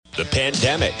the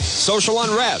pandemic, social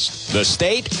unrest, the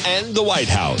state, and the White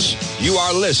House. You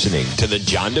are listening to The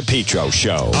John DePetro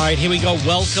Show. All right, here we go.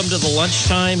 Welcome to the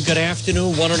lunchtime. Good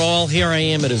afternoon, one and all. Here I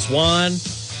am. It is Juan.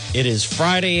 It is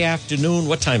Friday afternoon.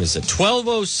 What time is it?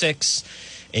 12:06.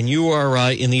 And you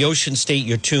are in the Ocean State.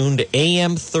 You're tuned to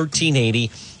AM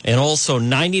 1380 and also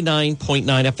 99.9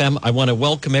 FM. I want to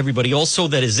welcome everybody also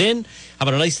that is in. How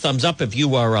about a nice thumbs up if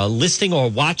you are listening or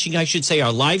watching, I should say,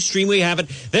 our live stream. We have it.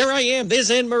 There I am. There's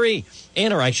Anne-Marie.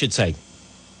 Anna, I should say.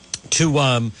 To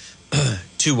AM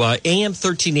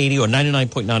 1380 or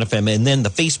 99.9 FM, and then the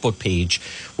Facebook page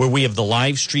where we have the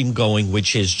live stream going,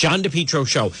 which is John DePetro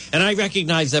Show. And I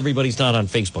recognize everybody's not on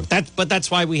Facebook. But that's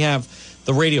why we have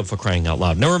the radio, for crying out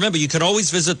loud. Now, remember, you can always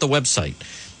visit the website.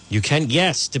 You can,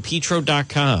 yes,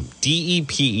 DePetro.com,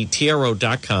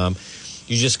 DePetro.com.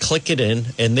 You just click it in,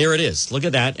 and there it is. Look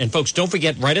at that. And, folks, don't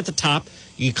forget, right at the top,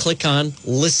 you click on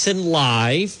Listen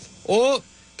Live, or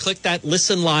click that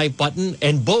Listen Live button,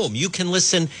 and boom, you can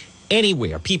listen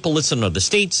anywhere. People listen in other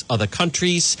states, other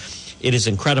countries. It is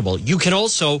incredible. You can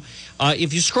also,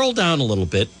 if you scroll down a little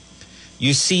bit,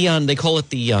 you see on, they call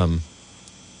it the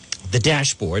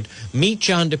dashboard, Meet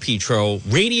John DePetro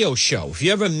Radio Show. If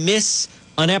you ever miss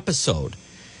an episode,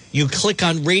 you click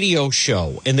on Radio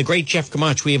Show. And the great Jeff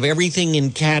Gamach, we have everything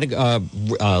in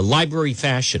library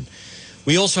fashion.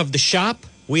 We also have the shop.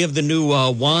 We have the new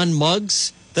Juan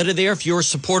mugs that are there if you're a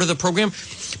supporter of the program.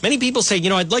 Many people say,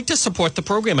 I'd like to support the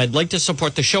program. I'd like to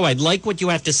support the show. I'd like what you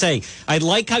have to say. I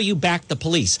like how you back the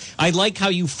police. I like how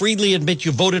you freely admit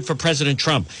you voted for President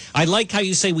Trump. I like how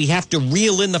you say we have to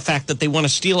reel in the fact that they want to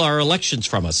steal our elections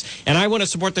from us. And I want to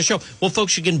support the show. Well,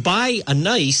 folks, you can buy a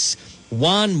nice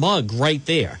Juan mug right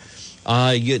there.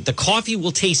 The coffee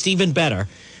will taste even better.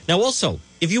 Now, also,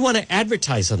 if you want to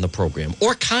advertise on the program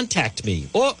or contact me,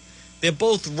 or they're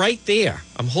both right there.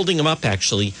 I'm holding them up,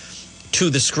 actually, to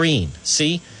the screen.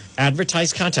 See?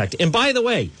 Advertise, contact. And by the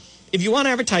way, if you want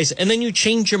to advertise and then you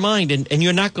change your mind and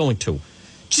you're not going to,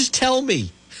 just tell me.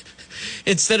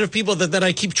 Instead of people that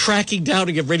I keep tracking down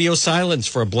to get radio silence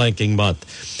for a blanking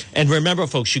month. And remember,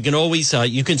 folks, you can always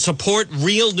you can support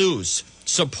real news.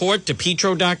 Support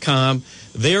DePetro.com.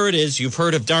 There it is. You've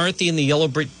heard of Dorothy and the Yellow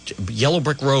Brick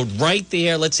Road right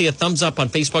there. Let's see a thumbs up on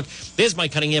Facebook. There's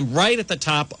Mike Cunningham right at the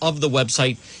top of the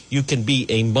website. You can be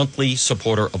a monthly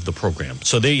supporter of the program.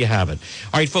 So there you have it.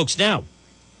 All right, folks. Now,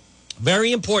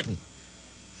 very important.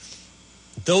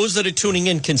 Those that are tuning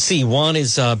in can see Juan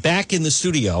is back in the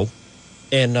studio,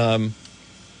 and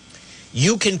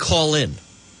you can call in.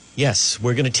 Yes,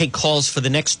 we're going to take calls for the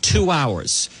next 2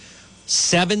 hours.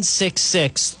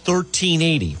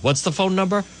 766-1380. What's the phone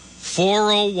number?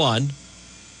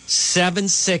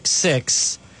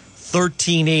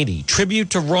 401-766-1380. Tribute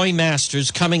to Roy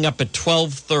Masters coming up at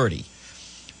 12:30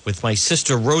 with my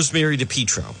sister Rosemary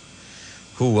DePetro,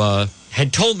 who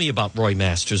had told me about Roy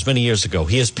Masters many years ago.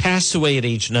 He has passed away at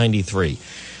age 93.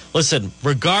 Listen,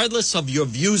 regardless of your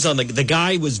views on the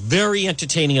guy was very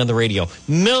entertaining on the radio.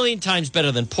 Million times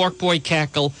better than Pork Boy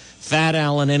Cackle, Fat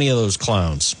Allen, any of those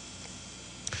clowns.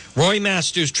 Roy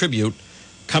Masters tribute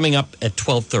coming up at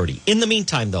 12:30. In the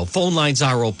meantime, though, phone lines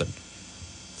are open.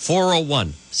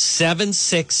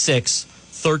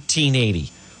 401-766-1380.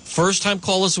 First-time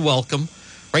callers are welcome.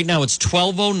 Right now it's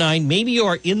 12:09. Maybe you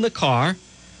are in the car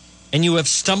and you have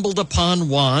stumbled upon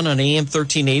Juan on AM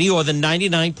 1380 or the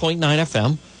 99.9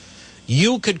 FM.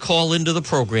 You could call into the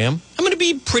program. I'm going to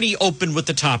be pretty open with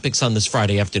the topics on this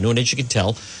Friday afternoon. As you can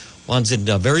tell, Juan's in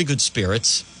very good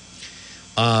spirits.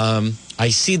 I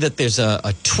see that there's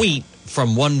a tweet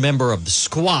from one member of the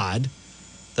squad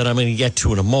that I'm going to get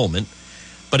to in a moment.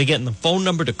 But again, the phone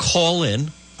number to call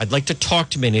in, I'd like to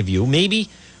talk to many of you. Maybe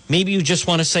you just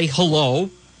want to say hello.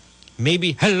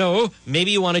 Maybe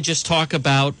you want to just talk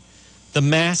about the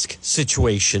mask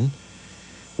situation,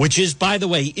 which is, by the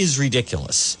way, is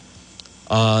ridiculous.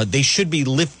 They should be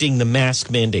lifting the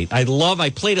mask mandate. I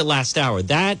played it last hour.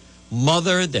 That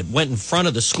mother that went in front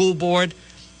of the school board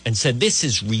and said, this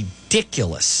is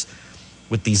ridiculous,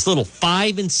 with these little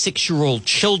 5- and 6-year-old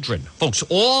children. Folks,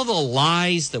 all the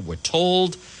lies that were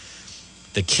told,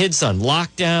 the kids on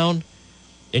lockdown.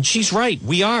 And she's right.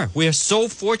 We are so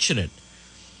fortunate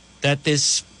that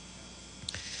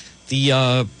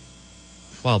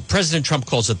President Trump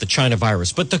calls it the China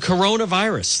virus, but the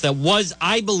coronavirus that was,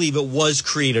 I believe it was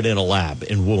created in a lab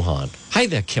in Wuhan. Hi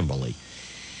there, Kimberly.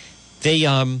 They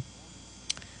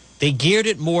geared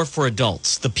it more for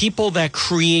adults. The people that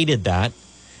created that,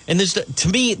 and to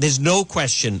me, there's no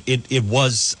question it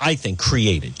was, I think,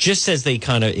 created, just as they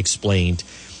kind of explained,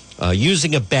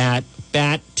 using a bat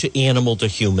to animal to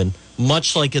human,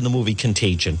 much like in the movie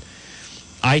Contagion.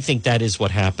 I think that is what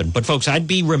happened. But, folks, I'd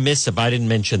be remiss if I didn't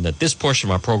mention that this portion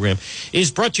of our program is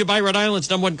brought to you by Rhode Island's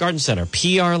 #1 garden center,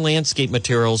 PR Landscape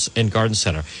Materials and Garden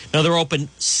Center. Now, they're open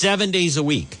 7 days a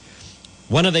week.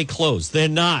 When are they closed? They're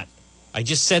not. I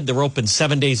just said they're open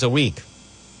 7 days a week.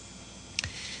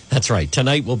 That's right.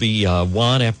 Tonight will be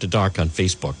Juan After Dark on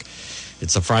Facebook.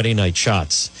 It's a Friday night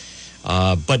shots.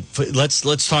 But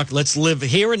let's talk. Let's live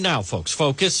here and now, folks.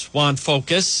 Focus. Juan,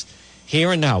 focus.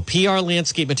 Here and now, PR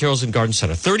Landscape Materials and Garden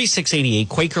Center, 3688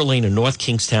 Quaker Lane in North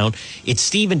Kingstown. It's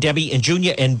Steve and Debbie and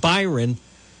Junior and Byron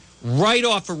right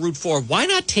off of Route 4. Why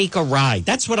not take a ride?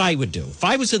 That's what I would do. If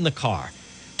I was in the car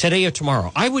today or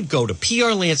tomorrow, I would go to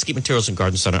PR Landscape Materials and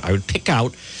Garden Center. I would pick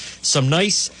out some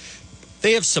nice,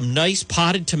 they have some nice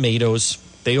potted tomatoes.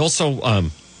 They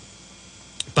also,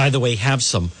 by the way, have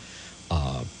some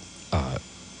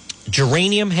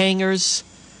geranium hangers,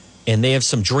 and they have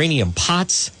some geranium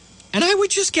pots. And I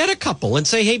would just get a couple and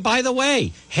say, hey, by the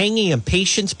way, hanging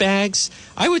impatiens bags.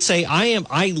 I would say,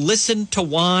 I listen to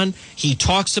Juan. He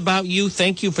talks about you.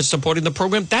 Thank you for supporting the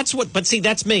program. That's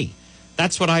me.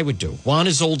 That's what I would do. Juan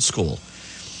is old school.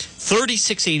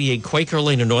 3688 Quaker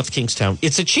Lane in North Kingstown.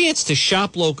 It's a chance to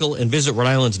shop local and visit Rhode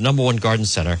Island's #1 garden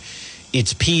center.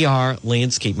 It's PR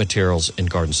Landscape Materials and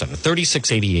Garden Center.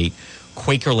 3688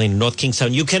 Quaker Lane in North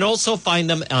Kingstown. You can also find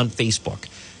them on Facebook.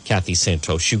 Kathy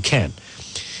Santos, you can.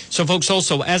 So, folks,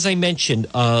 also, as I mentioned,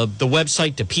 the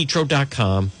website,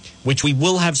 DePetro.com, which we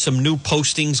will have some new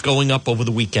postings going up over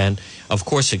the weekend. Of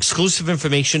course, exclusive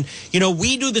information. You know,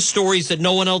 we do the stories that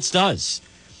no one else does.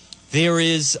 There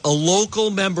is a local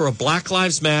member of Black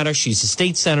Lives Matter. She's a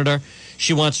state senator.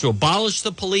 She wants to abolish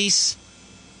the police.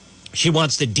 She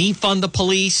wants to defund the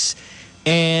police.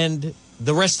 And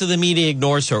the rest of the media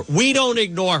ignores her. We don't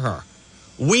ignore her.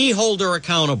 We hold her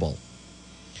accountable.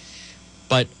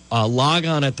 But log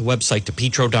on at the website,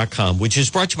 DePetro.com, which is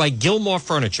brought to you by Gilmore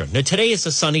Furniture. Now, today is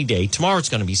a sunny day. Tomorrow it's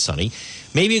going to be sunny.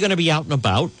 Maybe you're going to be out and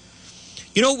about.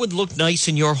 You know what would look nice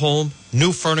in your home?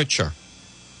 New furniture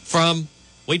from,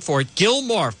 wait for it,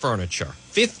 Gilmore Furniture,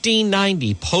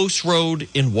 1590 Post Road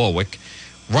in Warwick,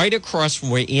 right across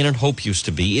from where Ann and Hope used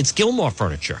to be. It's Gilmore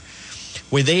Furniture,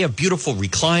 where they have beautiful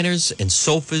recliners and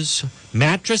sofas,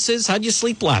 mattresses. How'd you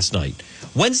sleep last night?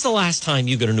 When's the last time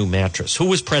you got a new mattress? Who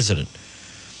was president?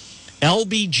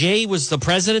 LBJ was the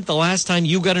president the last time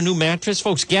you got a new mattress?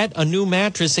 Folks, get a new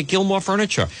mattress at Gilmore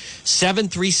Furniture.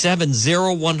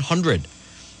 737-0100.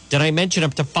 Did I mention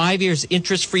up to 5 years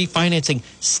interest-free financing?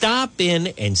 Stop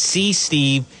in and see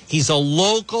Steve. He's a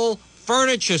local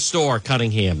furniture store,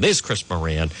 Cunningham. There's Chris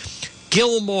Moran.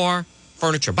 Gilmore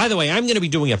Furniture. By the way, I'm going to be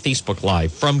doing a Facebook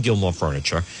Live from Gilmore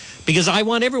Furniture because I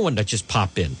want everyone to just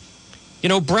pop in. You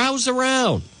know, browse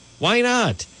around. Why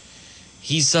not?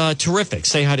 He's terrific.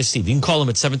 Say hi to Steve. You can call him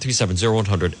at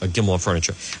 737-0100 Gilmore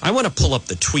Furniture. I want to pull up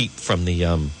the tweet from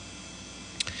the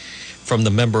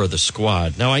member of the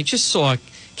squad. Now, I just saw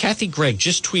Kathy Gregg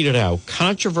just tweeted out,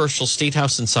 controversial State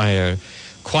House insider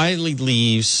quietly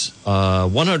leaves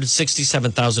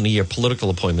 $167,000 a year political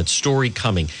appointment, story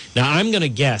coming. Now, I'm going to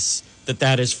guess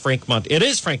that is Frank It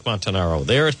is Frank Montanaro.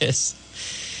 There it is.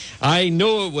 I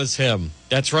knew it was him.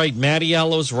 That's right,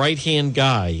 Mattiello's right-hand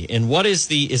guy. And what is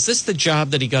this the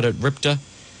job that he got at RIPTA?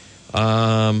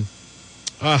 I'm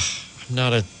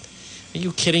not are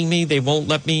you kidding me? They won't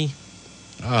let me?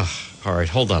 All right,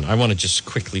 hold on. I want to just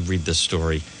quickly read this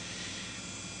story.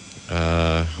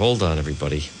 Hold on,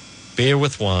 everybody. Bear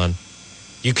with Juan.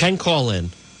 You can call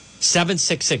in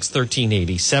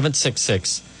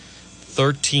 766-1380,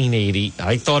 766-1380.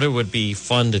 I thought it would be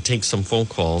fun to take some phone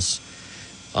calls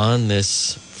on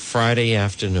this Friday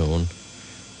afternoon.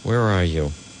 Where are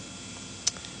you?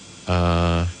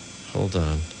 Hold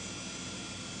on.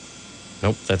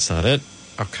 Nope, that's not it.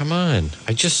 Oh, come on.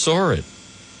 I just saw it.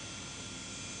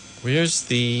 Where's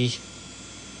the...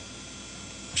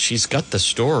 She's got the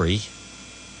story.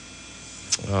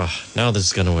 Now this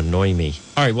is going to annoy me.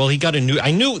 All right, well, he got a new...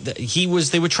 I knew that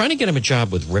they were trying to get him a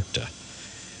job with RIPTA.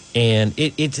 And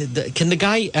can the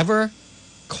guy ever...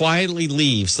 quietly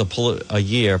leaves a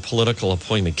year political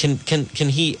appointment. Can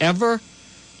he ever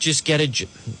just get a...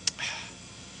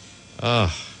 I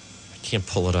can't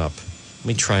pull it up. Let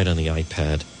me try it on the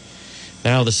iPad.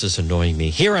 Now this is annoying me.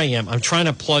 Here I am. I'm trying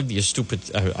to plug your stupid...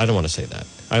 I don't want to say that.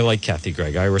 I like Kathy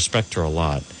Gregg. I respect her a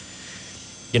lot.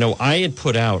 You know, I had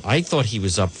put out... I thought he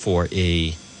was up for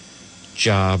a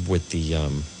job with the...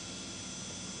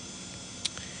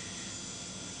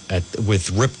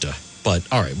 with RIPTA. But,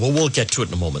 all right, well, we'll get to it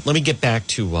in a moment. Let me get back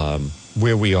to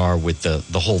where we are with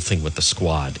the whole thing with the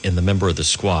squad and the member of the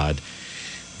squad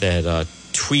that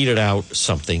tweeted out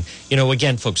something. You know,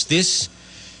 again, folks, this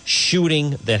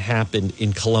shooting that happened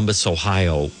in Columbus,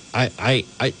 Ohio,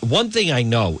 one thing I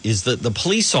know is that the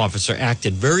police officer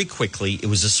acted very quickly. It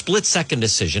was a split-second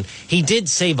decision. He did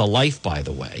save a life, by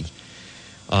the way.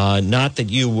 Not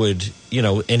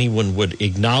that anyone would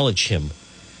acknowledge him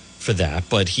for that,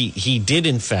 but he did,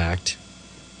 in fact,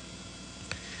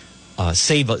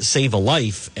 save a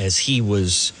life as he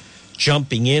was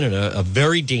jumping in a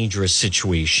very dangerous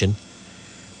situation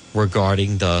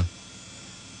regarding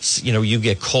you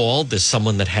get called, there's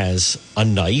someone that has a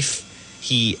knife.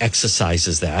 He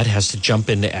exercises that, has to jump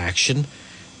into action.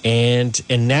 And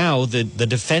now the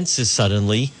defense is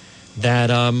suddenly that,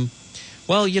 the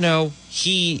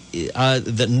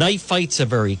knife fights are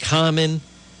very common.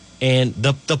 And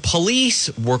the police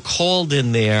were called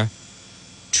in there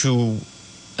to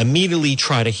immediately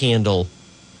try to handle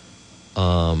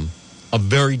a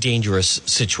very dangerous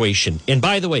situation. And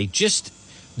by the way, just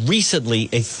recently,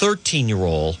 a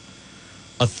 13-year-old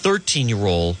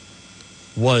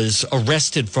was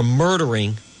arrested for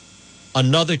murdering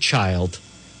another child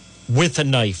with a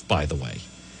knife, by the way.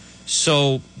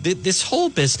 So this whole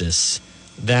business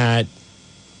that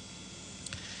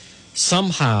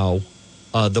somehow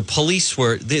the police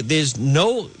were, there's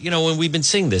no, and we've been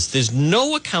seeing this, there's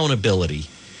no accountability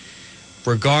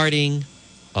regarding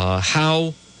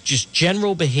how just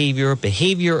general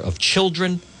behavior of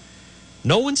children.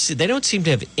 They don't seem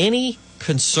to have any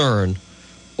concern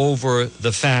over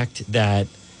the fact that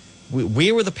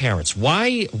we were the parents.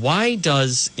 Why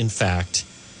does, in fact,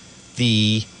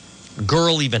 the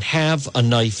girl even have a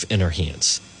knife in her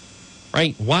hands?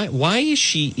 Right? Why do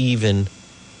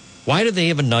they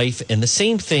have a knife? And the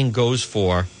same thing goes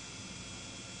for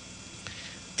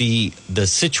the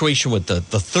situation with the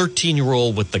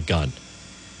 13-year-old with the gun.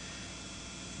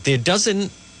 There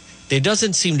doesn't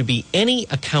seem to be any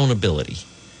accountability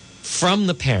from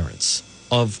the parents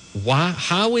of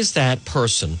how is that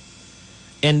person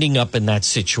ending up in that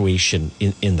situation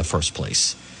in the first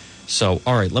place. So,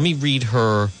 all right, let me read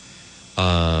her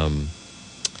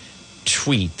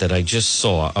tweet that I just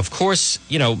saw. Of course,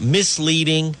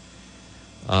 misleading.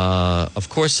 Of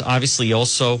course, obviously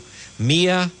also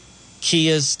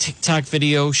Kia's TikTok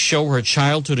video show her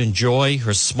childhood and joy,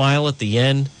 her smile at the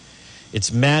end.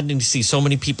 It's maddening to see so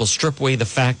many people strip away the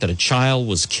fact that a child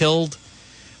was killed.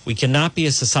 We cannot be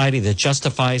a society that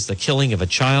justifies the killing of a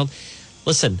child.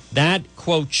 Listen, that,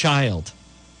 quote, child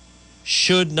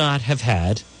should not have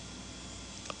had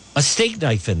a steak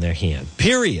knife in their hand,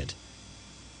 period.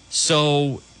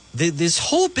 So this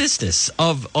whole business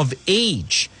of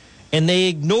age, and they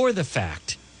ignore the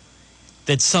fact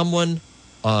that someone,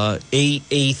 a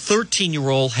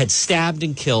 13-year-old had stabbed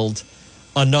and killed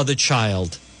another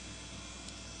child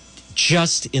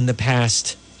just in the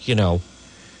past,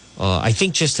 I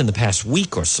think just in the past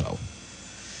week or so.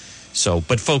 So,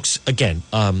 but folks, again,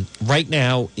 right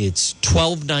now it's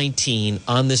 12:19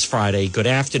 on this Friday. Good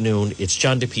afternoon. It's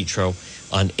John DePietro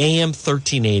on AM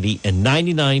 1380 and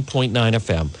 99.9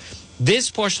 FM. This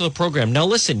portion of the program. Now,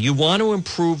 listen, you want to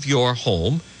improve your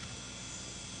home.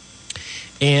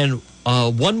 And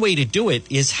one way to do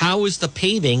it is, how is the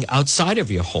paving outside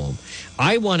of your home?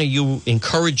 I want to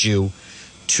encourage you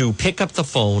to pick up the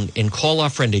phone and call our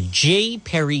friend at J.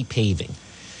 Perry Paving.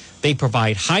 They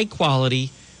provide high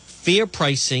quality, fair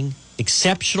pricing,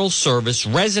 exceptional service,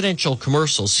 residential,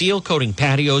 commercial, seal coating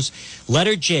patios.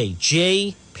 Letter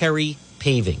J. Perry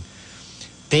Paving.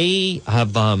 They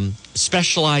have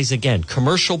specialized, again,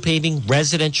 commercial paving,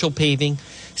 residential paving,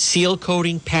 seal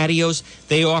coating, patios.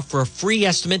 They offer a free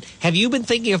estimate. Have you been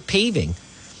thinking of paving?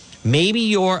 Maybe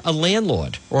you're a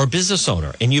landlord or a business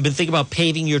owner and you've been thinking about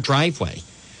paving your driveway.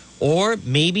 Or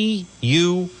maybe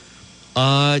you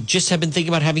just have been thinking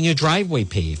about having your driveway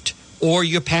paved or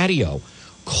your patio.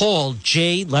 Call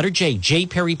J.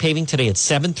 Perry Paving today at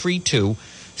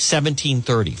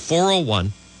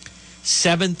 732-1730.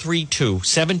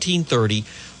 401-732-1730.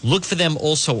 Look for them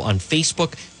also on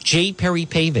Facebook, J. Perry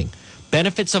Paving.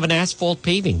 Benefits of an asphalt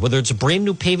paving, whether it's a brand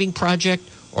new paving project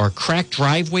or a cracked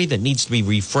driveway that needs to be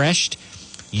refreshed,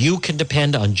 you can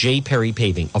depend on J. Perry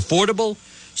Paving. Affordable,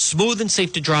 smooth and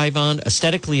safe to drive on,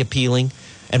 aesthetically appealing.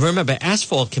 And remember,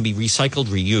 asphalt can be recycled,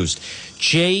 reused.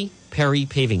 J. Perry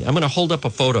Paving. I'm going to hold up a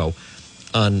photo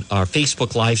on our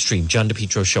Facebook live stream, John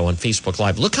DePietro Show on Facebook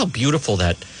Live. Look how beautiful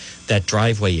that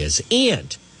driveway is.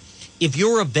 And if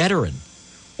you're a veteran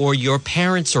or your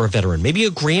parents are a veteran, maybe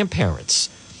your grandparents,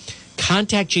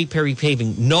 contact J. Perry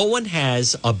Paving. No one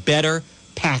has a better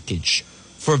package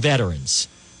for veterans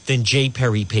than J.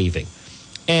 Perry Paving.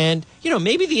 And,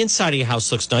 maybe the inside of your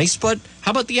house looks nice, but how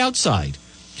about the outside?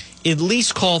 At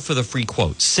least call for the free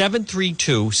quote,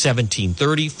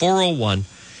 732-1730,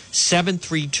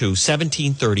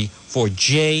 732-1730 for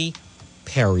J.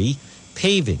 Perry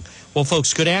Paving. Well,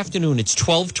 folks, good afternoon. It's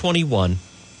 1221.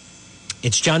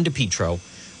 It's John DePietro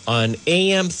on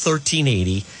AM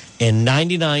 1380 and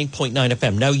 99.9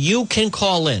 FM. Now, you can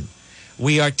call in.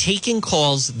 We are taking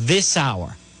calls this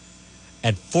hour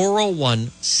at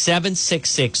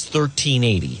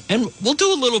 401-766-1380. And we'll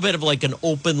do a little bit of like an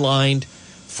open line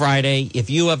Friday. If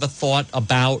you have a thought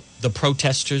about the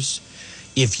protesters,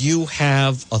 if you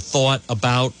have a thought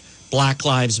about Black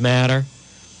Lives Matter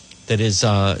that is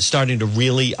starting to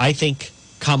really, I think,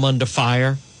 come under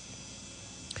fire.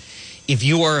 If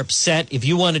you are upset, if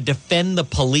you want to defend the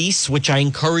police, which I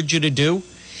encourage you to do,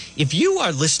 if you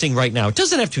are listening right now, it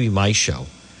doesn't have to be my show,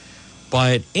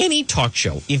 but any talk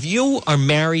show, if you are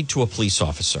married to a police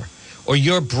officer, or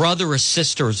your brother or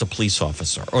sister is a police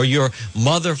officer, or your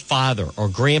mother, father, or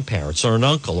grandparents, or an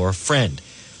uncle, or a friend,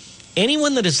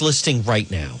 anyone that is listening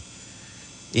right now,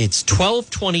 it's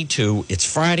 12:22, it's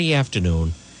Friday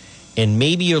afternoon, and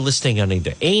maybe you're listening on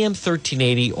either AM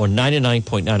 1380 or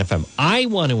 99.9 FM. I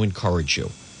want to encourage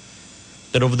you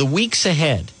that over the weeks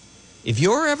ahead, if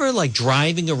you're ever like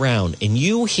driving around and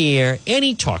you hear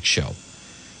any talk show,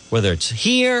 whether it's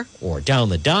here or down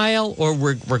the dial or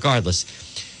regardless,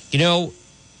 you know,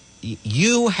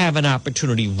 you have an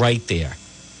opportunity right there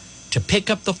to pick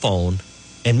up the phone,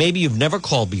 and maybe you've never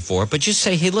called before, but just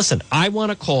say, hey, listen, I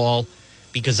want to call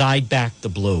because I back the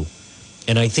blue,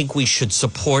 and I think we should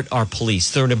support our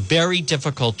police. They're in a very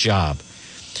difficult job.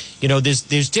 You know,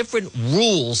 there's different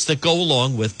rules that go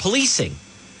along with policing.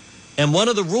 And one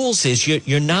of the rules is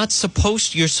you're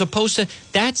supposed to,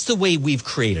 that's the way we've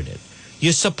created it.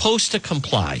 You're supposed to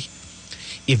comply.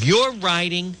 If you're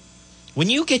riding, when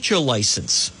you get your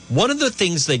license, one of the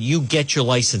things that you get your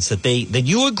license that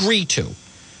you agree to,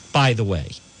 by the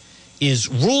way, is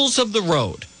rules of the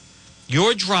road.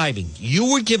 You're driving.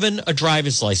 You were given a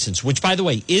driver's license, which, by the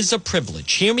way, is a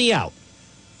privilege. Hear me out.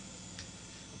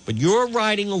 But you're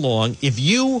riding along. If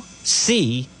you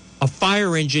see a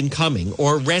fire engine coming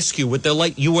or a rescue with their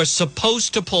light, you are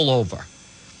supposed to pull over.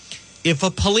 If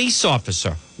a police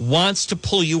officer wants to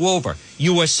pull you over,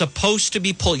 you are supposed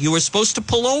to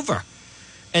pull over.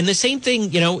 And the same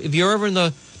thing, you know, if you're ever in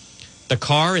the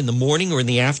car in the morning or in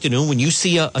the afternoon, when you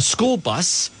see a school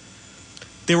bus,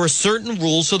 there are certain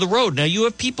rules of the road. Now, you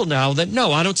have people now that,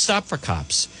 no, I don't stop for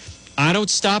cops. I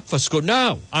don't stop for school.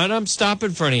 No, I'm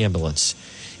stopping for an ambulance.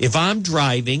 If I'm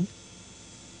driving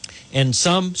and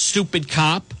some stupid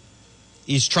cop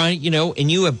is trying, you know, and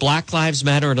you have Black Lives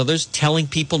Matter and others telling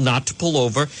people not to pull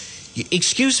over,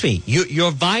 excuse me,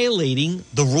 you're violating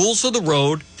the rules of the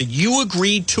road that you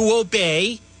agreed to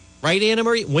obey, right, Anna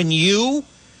Marie? When you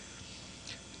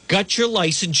got your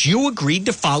license, you agreed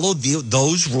to follow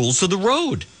those rules of the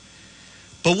road.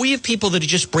 But we have people that are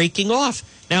just breaking off.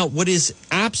 Now, what is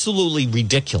absolutely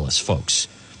ridiculous, folks,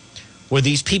 were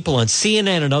these people on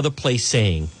CNN and other places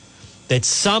saying that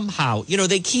somehow, you know,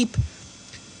 they don't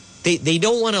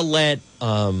want to let,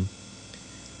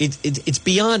 it's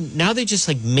beyond, now they're just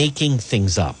like making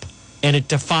things up, and it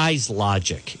defies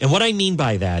logic. And what I mean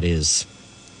by that is,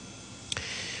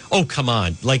 oh, come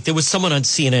on. Like there was someone on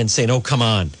CNN saying, oh, come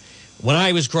on. When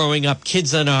I was growing up,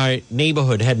 kids in our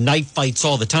neighborhood had knife fights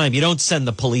all the time. You don't send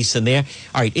the police in there.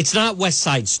 All right, it's not West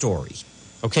Side Story.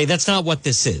 Okay, that's not what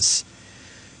this is.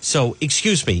 So,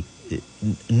 excuse me,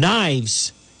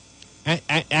 knives,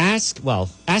 ask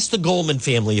the Goldman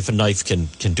family if a knife can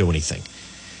do anything.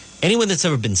 Anyone that's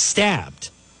ever been stabbed.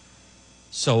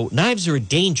 So, knives are a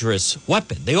dangerous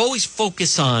weapon. They always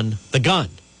focus on the gun.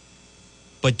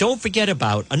 But don't forget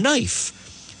about a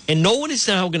knife. And no one is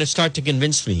now going to start to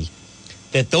convince me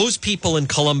that those people in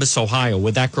Columbus, Ohio,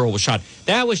 where that girl was shot,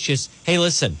 that was just, hey,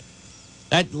 listen,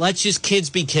 let's just kids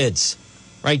be kids,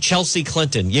 right? Chelsea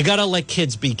Clinton, you got to let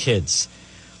kids be kids.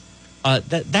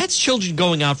 That's children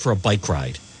going out for a bike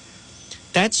ride.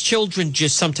 That's children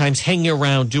just sometimes hanging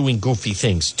around doing goofy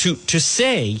things. To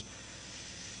say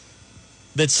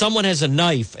that someone has a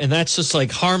knife and that's just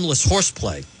like harmless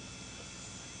horseplay,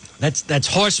 that's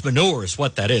horse manure is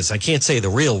what that is. I can't say the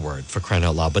real word for crying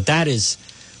out loud, but that is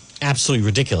absolutely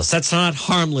ridiculous. That's not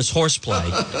harmless horseplay.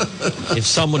 If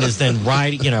someone is then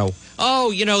riding, you know,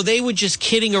 oh, you know, they were just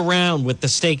kidding around with the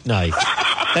steak knife.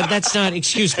 That's not,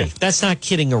 excuse me, that's not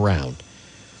kidding around.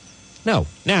 No.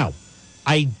 Now,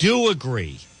 I do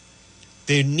agree.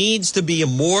 There needs to be a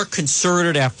more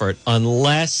concerted effort on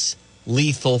less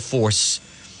lethal force.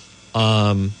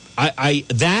 I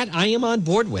am on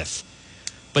board with.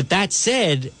 But that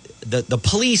said, the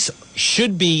police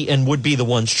should be and would be the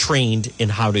ones trained in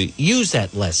how to use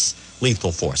that less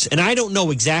lethal force. And I don't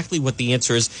know exactly what the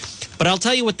answer is, but I'll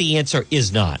tell you what the answer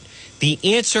is not. The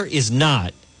answer is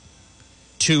not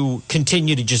to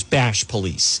continue to just bash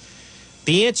police.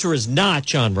 The answer is not,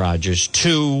 John Rogers,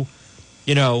 to,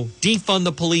 defund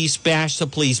the police, bash the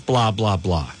police, blah, blah,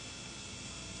 blah.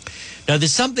 Now,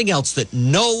 there's something else that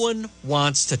no one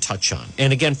wants to touch on.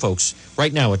 And again, folks,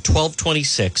 right now at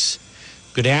 12:26,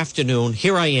 good afternoon.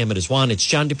 Here I am. It is Juan. It's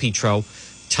John DePietro,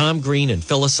 Tom Green, and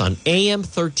Phyllis on AM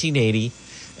 1380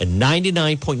 and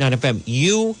 99.9 FM.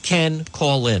 You can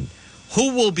call in.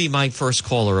 Who will be my first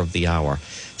caller of the hour?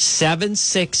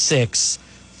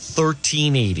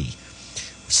 766-1380.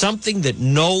 Something that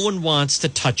no one wants to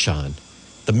touch on.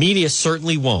 The media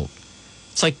certainly won't.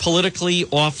 It's like politically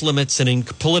off limits and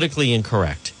politically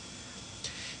incorrect.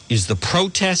 Is the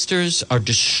protesters are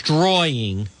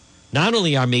destroying not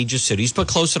only our major cities, but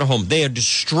closer to home. They are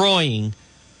destroying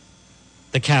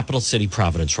the capital city,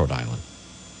 Providence, Rhode Island.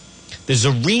 There's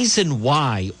a reason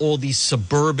why all these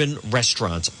suburban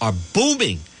restaurants are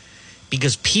booming,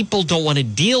 because people don't want to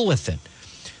deal with it.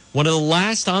 One of the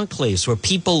last enclaves where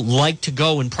people like to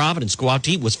go in Providence, go out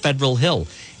to eat, was Federal Hill.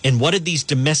 And what did these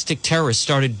domestic terrorists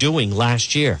started doing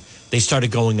last year? They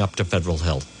started going up to Federal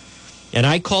Hill. And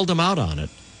I called them out on it,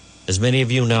 as many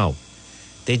of you know.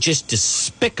 They're just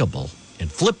despicable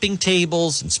and flipping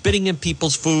tables and spitting in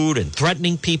people's food and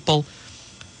threatening people.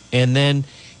 And then,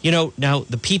 now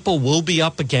the people will be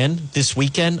up again this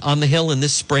weekend on the Hill and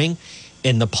this spring.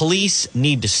 And the police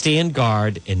need to stand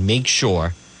guard and make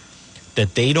sure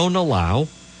that they don't allow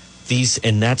these,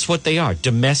 and that's what they are,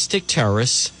 domestic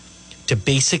terrorists, to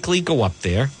basically go up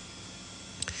there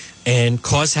and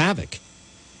cause havoc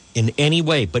in any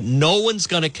way. But no one's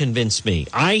going to convince me.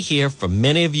 I hear from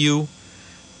many of you,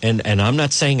 and I'm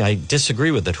not saying I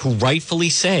disagree with it, who rightfully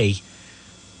say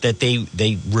that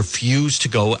they refuse to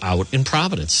go out in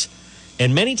Providence.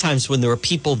 And many times when there are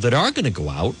people that are going to go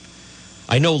out,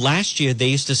 I know last year they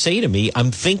used to say to me,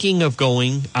 I'm thinking of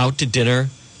going out to dinner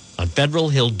on Federal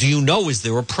Hill. Do you know, is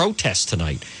there a protest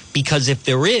tonight? Because if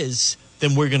there is,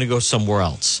 then we're going to go somewhere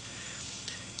else.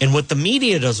 And what the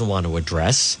media doesn't want to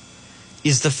address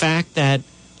is the fact that,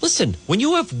 listen, when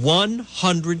you have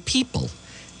 100 people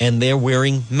and they're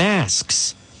wearing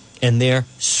masks and they're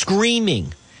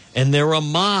screaming and they're a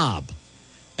mob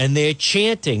and they're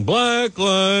chanting, Black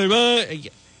Lives Matter,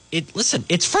 listen,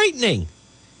 it's frightening.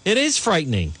 It is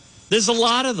frightening. There's a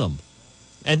lot of them,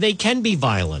 and they can be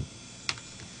violent.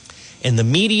 And the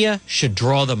media should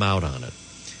draw them out on it.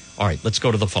 All right, let's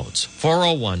go to the phones.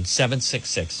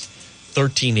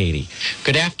 401-766-1380.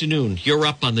 Good afternoon. You're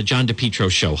up on the John DePietro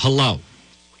Show. Hello.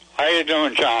 How you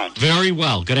doing, John? Very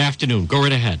well. Good afternoon. Go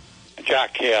right ahead.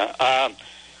 Jack here.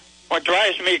 What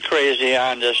drives me crazy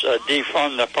on this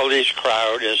defund the police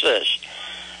crowd is this.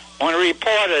 When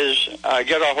reporters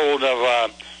get a hold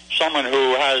of someone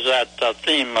who has that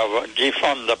theme of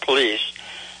defund the police,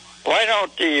 why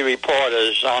don't the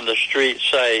reporters on the street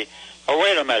say, oh,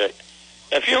 wait a minute,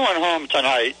 if you went home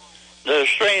tonight, there's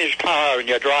a strange car in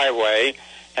your driveway,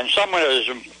 and someone is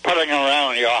putting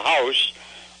around your house,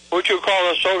 would you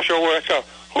call a social worker?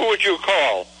 Who would you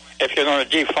call if you're going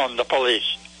to defund the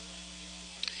police?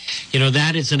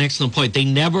 That is an excellent point. They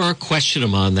never question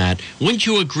them on that. Wouldn't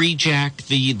you agree, Jack?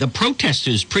 The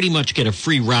protesters pretty much get a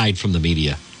free ride from the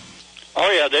media. Oh,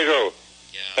 yeah, they do.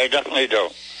 Yeah. They definitely do.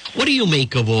 What do you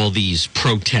make of all these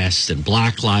protests and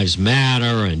Black Lives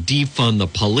Matter and defund the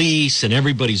police and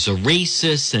everybody's a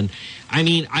racist? And I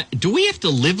mean, do we have to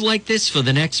live like this for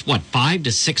the next, 5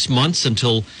 to 6 months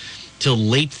until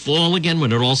late fall again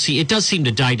when it does seem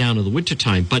to die down in the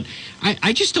wintertime, but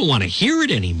I just don't want to hear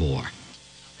it anymore.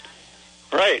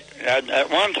 Right. At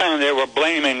one time they were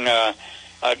blaming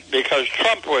because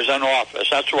Trump was in office.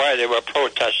 That's why they were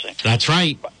protesting. That's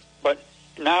right. But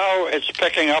now it's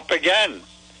picking up again.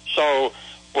 So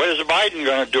what is Biden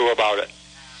going to do about it?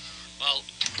 Well,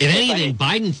 if anything,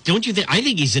 Biden, don't you think? I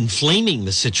think he's inflaming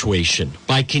the situation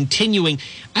by continuing.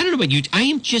 I don't know about you. I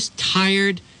am just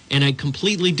tired, and I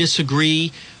completely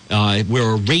disagree.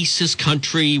 We're a racist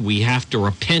country. We have to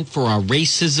repent for our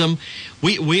racism.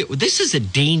 This is a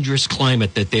dangerous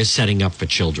climate that they're setting up for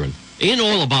children, and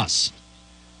all of us.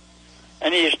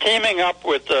 And he's teaming up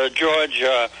with George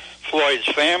Floyd's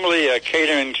family,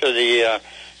 catering to the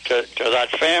to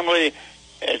that family.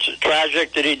 It's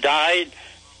tragic that he died,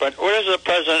 but what is the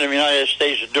President of the United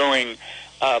States doing,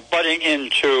 butting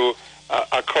into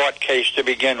a court case to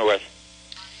begin with?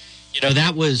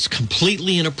 That was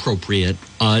completely inappropriate.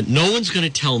 No one's going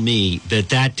to tell me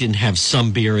that didn't have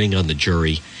some bearing on the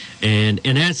jury. And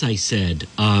as I said,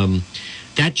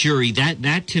 that jury,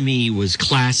 that to me was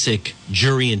classic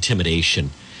jury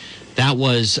intimidation. That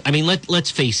was,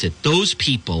 let's face it, those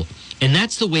people, and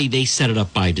that's the way they set it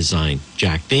up by design,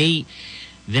 Jack. They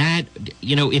that,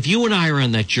 if you and I are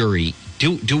on that jury,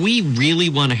 do we really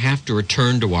want to have to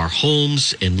return to our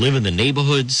homes and live in the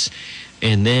neighborhoods?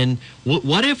 And then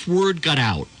what if word got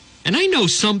out? And I know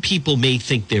some people may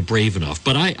think they're brave enough,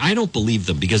 but I don't believe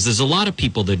them, because there's a lot of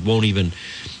people that won't even,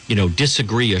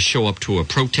 disagree or show up to a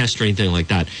protest or anything like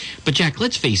that. But, Jack,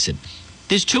 let's face it.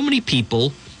 There's too many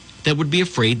people that would be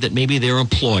afraid that maybe their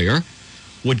employer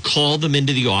would call them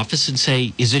into the office and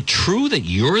say, is it true that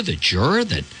you're the juror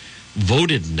that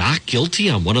voted not guilty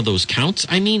on one of those counts?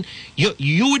 I mean,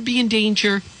 you would be in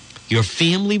danger. Your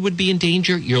family would be in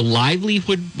danger. Your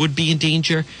livelihood would be in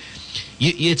danger.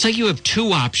 It's like you have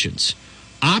two options.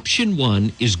 Option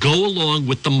one is go along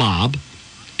with the mob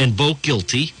and vote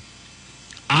guilty.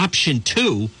 Option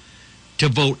two, to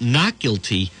vote not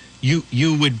guilty,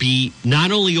 you would be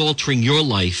not only altering your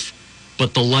life,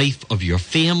 but the life of your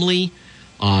family,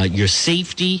 your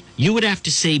safety. You would have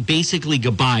to say basically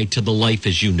goodbye to the life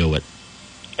as you knew it.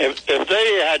 If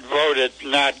they had voted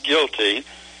not guilty,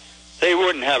 they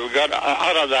wouldn't have got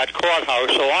out of that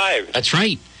courthouse alive. That's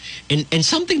right. And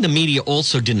something the media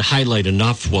also didn't highlight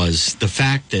enough was the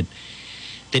fact that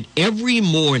every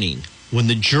morning when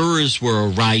the jurors were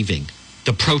arriving,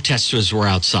 the protesters were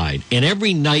outside. And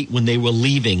every night when they were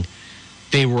leaving,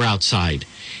 they were outside.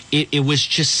 It was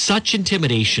just such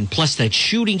intimidation, plus that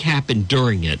shooting happened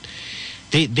during it.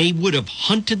 They would have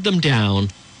hunted them down,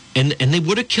 and they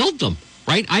would have killed them,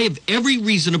 right? I have every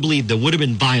reason to believe there would have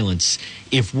been violence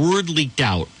if word leaked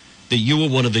out that you were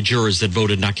one of the jurors that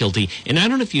voted not guilty. And I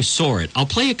don't know if you saw it. I'll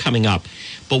play it coming up.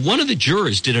 But one of the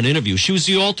jurors did an interview. She was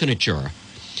the alternate juror.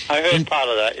 I heard part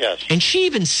of that, yes. And she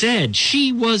even said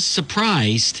she was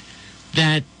surprised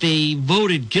that they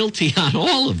voted guilty on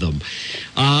all of them.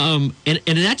 And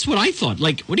that's what I thought.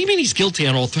 Like, what do you mean he's guilty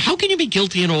on all three? How can you be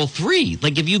guilty on all three?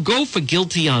 Like, if you go for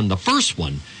guilty on the first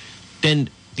one, then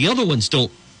the other ones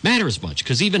don't matter as much.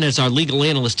 Because even as our legal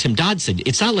analyst Tim Dodd said,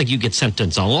 it's not like you get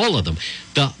sentenced on all of them.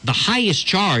 The highest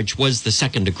charge was the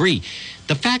second degree.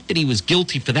 The fact that he was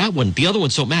guilty for that one, the other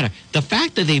ones don't matter. The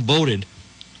fact that they voted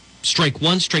strike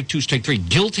one, strike two, strike three,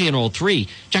 guilty on all three,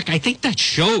 Jack, I think that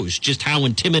shows just how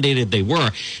intimidated they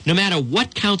were. No matter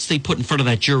what counts they put in front of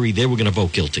that jury, they were going to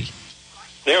vote guilty.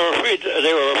 They were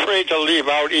afraid to leave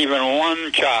out even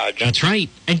one charge. That's right.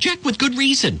 And, Jack, with good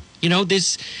reason.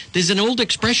 There's an old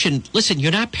expression, listen,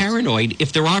 you're not paranoid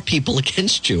if there are people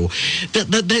against you.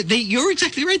 You're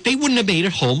exactly right. They wouldn't have made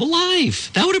it home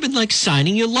alive. That would have been like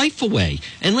signing your life away.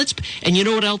 And you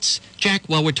know what else, Jack,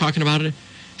 while we're talking about it?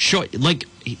 Sure, like,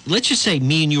 let's just say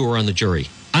me and you were on the jury.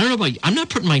 I don't know about you. I'm not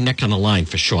putting my neck on the line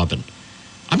for Chauvin.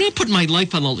 I'm not putting my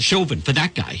life on the Chauvin for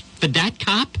that guy. For that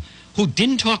cop who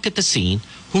didn't talk at the scene,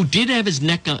 who did have his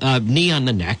knee on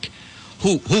the neck,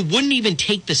 who wouldn't even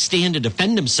take the stand to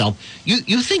defend himself.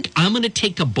 You think I'm going to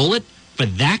take a bullet for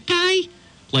that guy?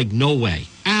 Like, no way.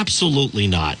 Absolutely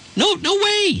not. No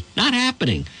way. Not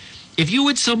happening. If you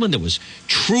had someone that was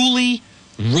truly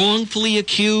wrongfully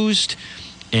accused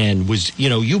and was,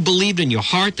 you believed in your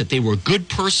heart that they were a good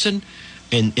person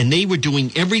and they were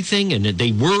doing everything and that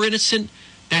they were innocent,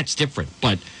 that's different.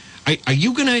 But are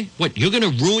you going to, you're going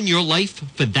to ruin your life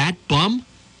for that bum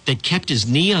that kept his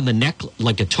knee on the neck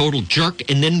like a total jerk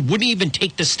and then wouldn't even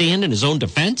take the stand in his own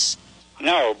defense?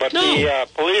 No, but the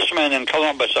policeman in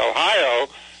Columbus, Ohio,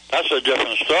 that's a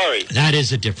different story. That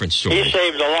is a different story. He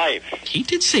saved a life. He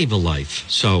did save a life.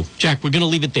 So, Jack, we're going to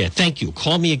leave it there. Thank you.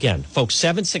 Call me again. Folks,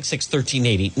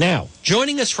 766-1380. Now,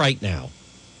 joining us right now,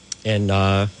 and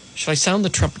should I sound the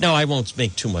trumpet? No, I won't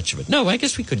make too much of it. No, I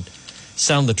guess we could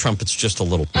sound the trumpets just a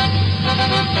little.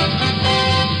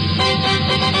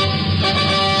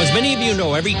 As many of you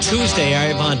know, every Tuesday I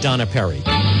have on Donna Perry.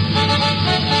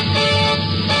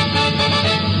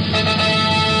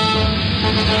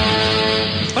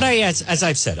 But as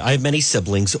I've said, I have many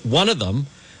siblings. One of them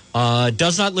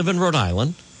does not live in Rhode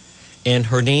Island, and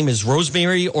her name is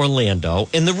Rosemary Orlando.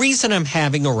 And the reason I'm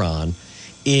having her on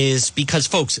is because,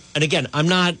 folks, and again, I'm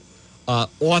not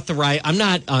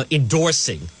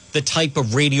endorsing the type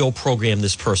of radio program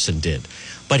this person did.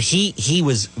 But he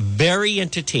was very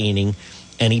entertaining,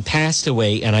 and he passed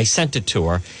away, and I sent it to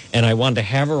her, and I wanted to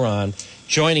have her on.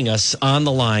 Joining us on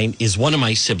the line is one of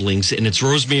my siblings, and it's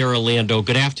Rosemary Orlando.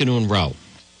 Good afternoon, Ro.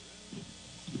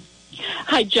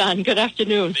 Hi, John. Good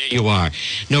afternoon. There you are.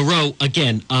 Now, Ro,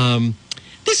 again,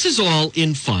 this is all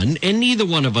in fun, and neither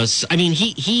one of us, I mean,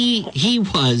 he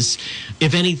was,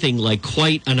 if anything, like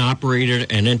quite an operator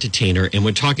and entertainer, and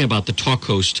we're talking about the talk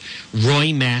host,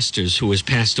 Roy Masters, who has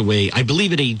passed away, I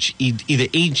believe at either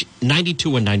age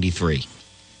 92 or 93.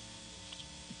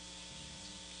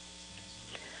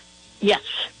 Yes,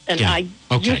 and Yeah. I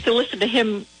Okay. used to listen to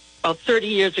him about 30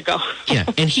 years ago. Yeah,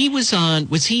 and he was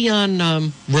he on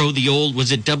Row, the old,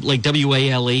 was it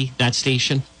WALE, that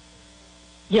station?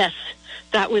 Yes,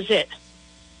 that was it.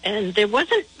 And there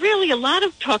wasn't really a lot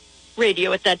of talk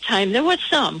radio at that time. There was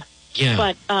some. Yeah.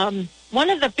 But one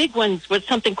of the big ones was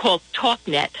something called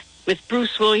TalkNet with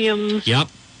Bruce Williams, Yep.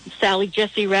 Sally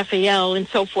Jesse Raphael, and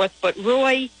so forth. But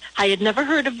Roy, I had never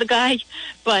heard of the guy,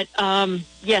 but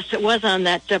yes, it was on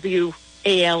that WALE.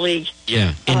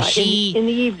 Yeah, and he in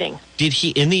the evening. Did he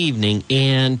in the evening?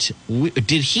 And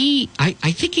did he? I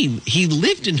think he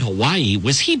lived in Hawaii.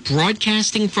 Was he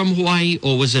broadcasting from Hawaii,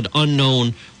 or was it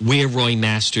unknown where Roy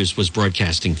Masters was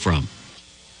broadcasting from?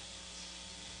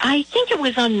 I think it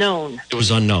was unknown. It was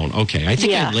unknown. Okay, I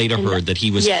think I later heard that he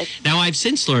was. Yes. Now I've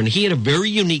since learned he had a very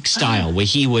unique style where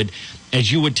he would,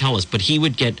 as you would tell us, but he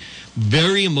would get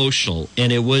very emotional,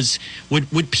 and it was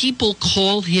would people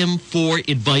call him for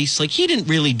advice? Like, he didn't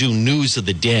really do news of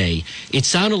the day. It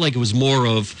sounded like it was more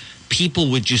of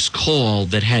people would just call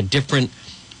that had different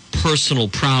personal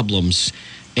problems,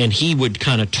 and he would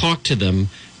kind of talk to them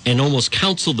and almost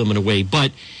counsel them in a way,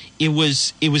 but it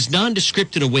was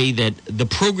nondescript in a way that the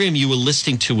program you were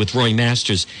listening to with Roy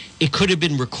Masters, it could have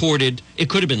been recorded, it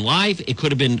could have been live, it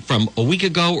could have been from a week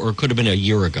ago, or it could have been a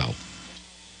year ago.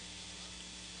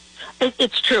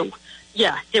 It's true.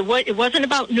 Yeah, it wasn't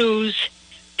about news.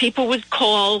 People would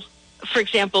call. For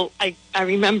example, I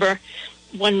remember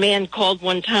one man called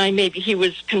one time. Maybe he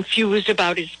was confused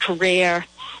about his career.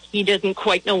 He didn't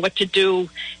quite know what to do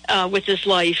with his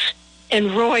life.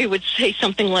 And Roy would say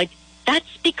something like,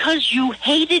 "That's because you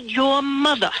hated your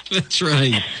mother." That's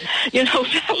right. You know,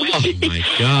 that would be, my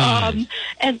God.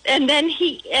 And then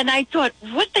I thought,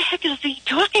 what the heck is he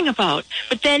talking about?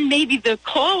 But then maybe the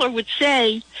caller would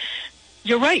say,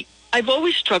 "You're right. I've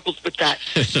always struggled with that."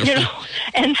 You know,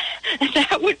 and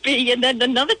that would be. And then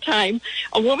another time,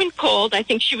 a woman called. I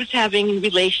think she was having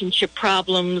relationship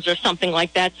problems or something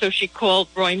like that. So she called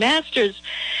Roy Masters,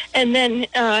 and then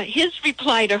his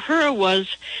reply to her was,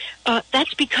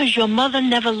 "That's because your mother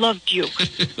never loved you."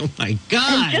 Oh my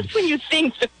God! And just when you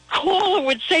think the caller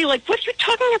would say, like, "What are you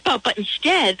talking about?" But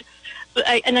instead,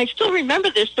 and I still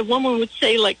remember this, the woman would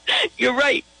say, like, "You're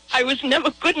right. I was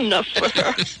never good enough for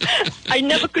her. I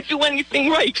never could do anything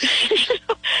right."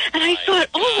 And I thought,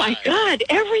 oh, my God,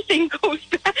 everything goes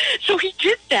back. So he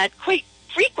did that quite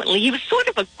frequently. He was sort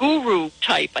of a guru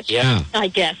type, I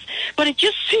guess. But it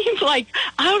just seemed like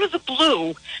out of the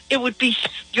blue, it would be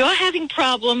you're having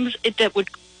problems that would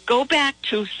go back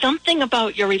to something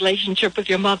about your relationship with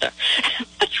your mother.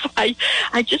 That's why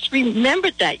I just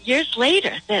remembered that years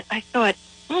later, that I thought,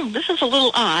 this is a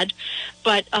little odd,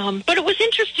 but it was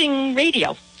interesting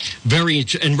radio. Very,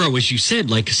 and Ro, as you said,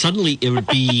 like suddenly it would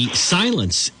be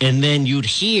silence, and then you'd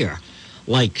hear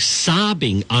like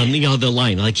sobbing on the other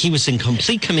line, like he was in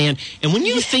complete command. And when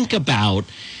you think about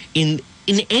in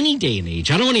any day and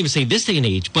age, I don't want to even say this day and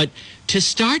age, but to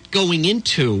start going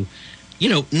into, you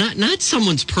know, not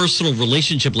someone's personal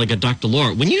relationship like a Dr.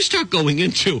 Laura. When you start going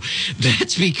into,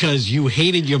 that's because you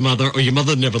hated your mother or your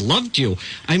mother never loved you.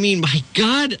 I mean, my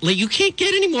God, like you can't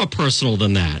get any more personal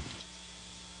than that.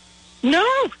 No,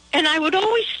 and I would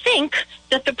always think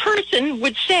that the person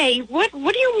would say, "What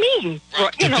do you mean?" Or,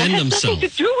 you know, it has nothing to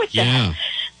do with that.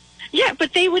 Yeah,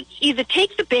 but they would either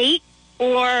take the bait,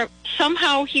 or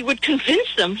somehow he would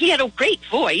convince them. He had a great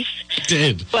voice. He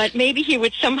did. But maybe he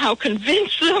would somehow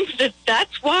convince them that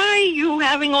that's why you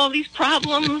having all these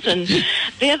problems, and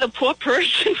there the poor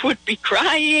person would be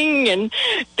crying and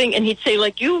he'd say,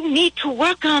 like, "You need to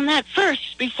work on that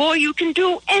first before you can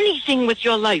do anything with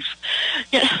your life."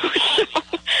 You know,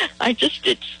 so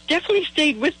it's definitely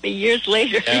stayed with me years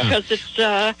later because it's,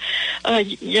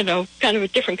 you know, kind of a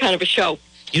different kind of a show.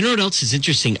 You know what else is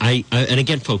interesting? And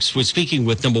again, folks, we're speaking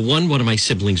with one of my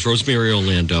siblings, Rosemary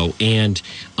Orlando, and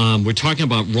we're talking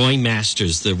about Roy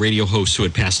Masters, the radio host who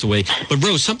had passed away. But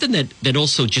Rose, something that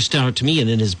also just stood out to me, and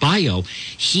in his bio,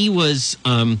 he was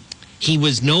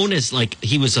known as, like,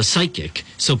 he was a psychic,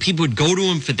 so people would go to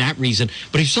him for that reason.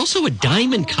 But he's also a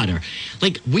diamond cutter.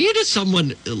 Like, where does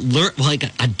someone learn, like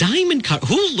a diamond cutter?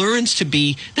 Who learns to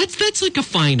be? That's like a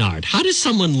fine art. How does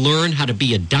someone learn how to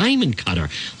be a diamond cutter?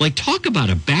 Like, talk about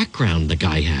a background the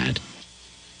guy had.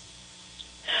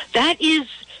 That is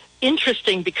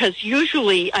interesting because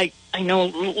usually I know a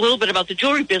little bit about the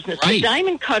jewelry business. Right. A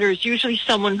diamond cutter is usually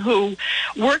someone who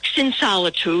works in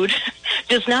solitude,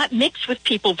 does not mix with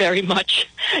people very much,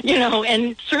 you know,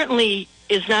 and certainly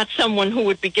is not someone who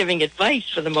would be giving advice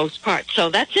for the most part. So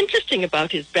that's interesting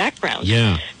about his background.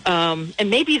 Yeah. And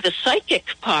maybe the psychic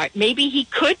part, maybe he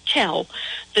could tell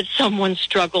that someone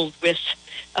struggled with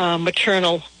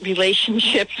maternal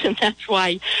relationships, and that's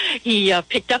why he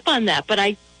picked up on that. But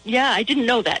I didn't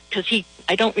know that because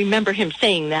I don't remember him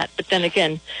saying that. But then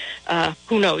again,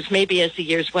 who knows? Maybe as the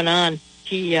years went on,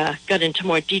 he got into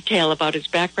more detail about his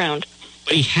background.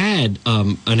 But he had,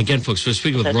 and again, folks, we're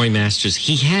speaking with Roy Masters.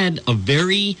 He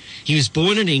was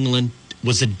born in England,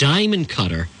 was a diamond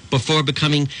cutter before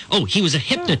becoming, he was a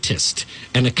hypnotist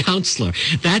and a counselor.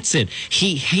 That's it.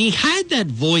 He had that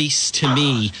voice to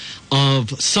me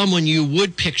of someone you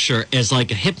would picture as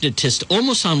like a hypnotist,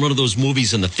 almost on one of those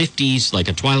movies in the 50s, like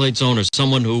a Twilight Zone, or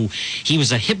someone who, he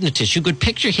was a hypnotist. You could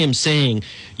picture him saying,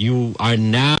 "You are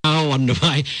now under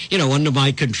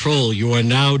my control. You are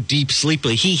now deep sleep."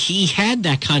 He had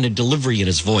that kind of delivery in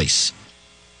his voice.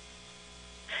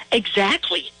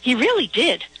 Exactly. He really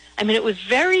did. I mean, it was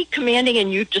very commanding,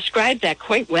 and you described that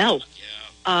quite well.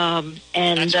 It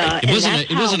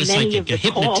wasn't a psychic, a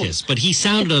hypnotist, but he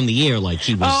sounded on the air like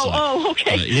he was.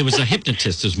 Okay. It was a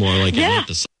hypnotist, is more like not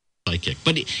the psychic.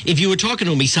 But if you were talking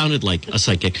to him, he sounded like a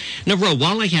psychic. Now, Ro,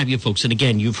 while I have you folks, and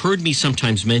again, you've heard me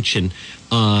sometimes mention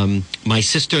my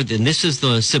sister, and this is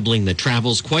the sibling that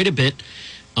travels quite a bit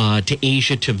to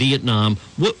Asia, to Vietnam.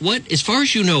 What, as far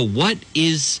as you know, what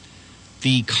is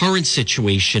the current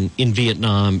situation in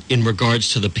Vietnam in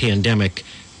regards to the pandemic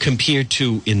compared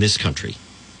to in this country?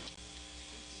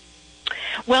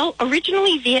 Well,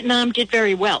 originally Vietnam did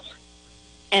very well,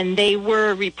 and they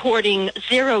were reporting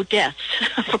 0 deaths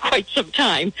for quite some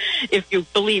time, if you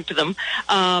believed them.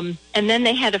 And then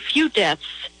they had a few deaths,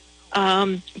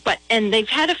 and they've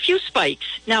had a few spikes.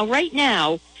 Now, right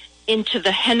now, into the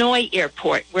Hanoi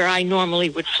airport, where I normally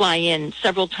would fly in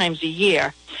several times a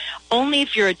year, only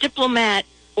if you're a diplomat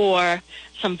or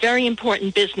some very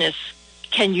important business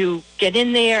can you get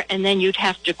in there, and then you'd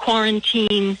have to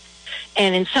quarantine.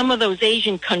 And in some of those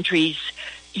Asian countries,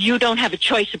 you don't have a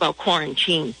choice about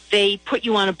quarantine. They put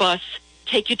you on a bus,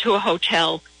 take you to a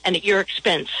hotel, and at your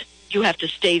expense, you have to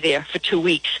stay there for 2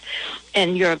 weeks,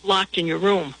 and you're locked in your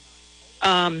room.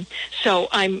 So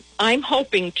I'm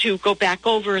hoping to go back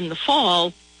over in the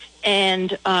fall,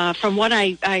 and from what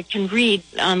I can read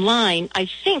online, I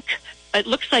think it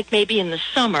looks like maybe in the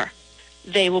summer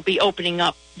they will be opening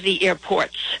up the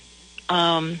airports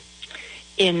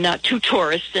to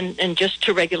tourists and just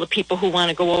to regular people who want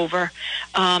to go over.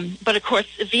 But of course,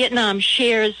 Vietnam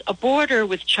shares a border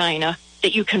with China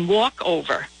that you can walk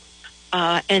over.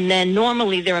 And then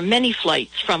normally there are many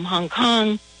flights from Hong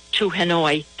Kong to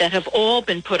Hanoi that have all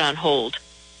been put on hold.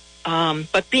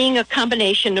 But being a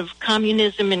combination of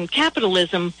communism and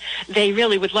capitalism, they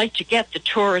really would like to get the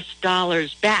tourist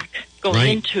dollars back going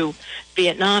into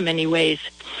Vietnam anyways.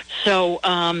 So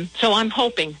I'm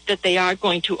hoping that they are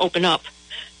going to open up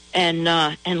and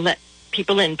let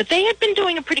people in. But they had been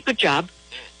doing a pretty good job.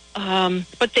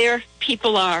 But their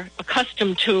people are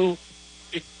accustomed to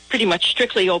pretty much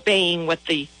strictly obeying what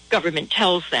the government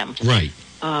tells them. Right.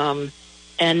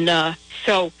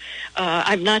 So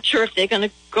I'm not sure if they're going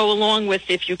to go along with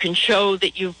if you can show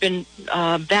that you've been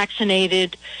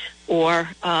vaccinated or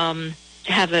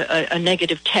have a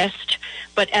negative test.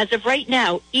 But as of right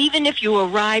now, even if you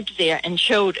arrived there and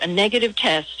showed a negative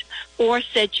test or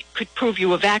said you could prove you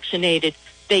were vaccinated,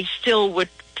 they still would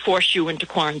force you into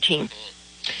quarantine.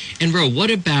 And Ro,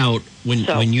 what about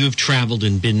when you've traveled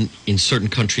and been in certain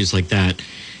countries like that?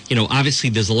 You know, obviously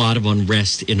there's a lot of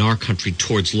unrest in our country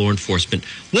towards law enforcement.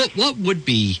 What would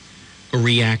be a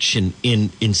reaction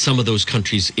in some of those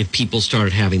countries if people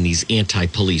started having these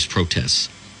anti-police protests?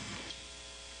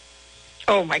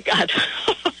 Oh my God.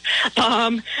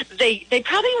 They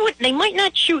probably would. They might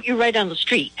not shoot you right on the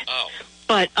street.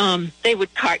 But they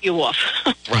would cart you off.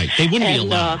 Right. They wouldn't be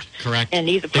allowed, correct? And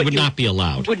either they would not be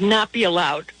allowed. Would not be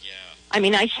allowed. Yeah. I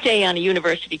mean, I stay on a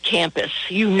university campus.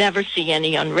 You never see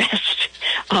any unrest.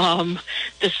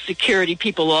 The security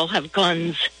people all have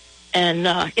guns, and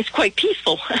it's quite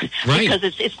peaceful because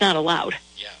it's not allowed.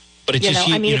 Yeah. But it's just,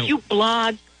 if you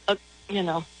blog,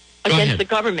 against the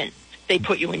government, they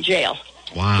put you in jail.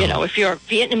 Wow. If you're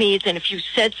Vietnamese and if you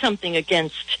said something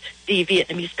against the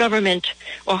Vietnamese government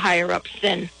or higher ups,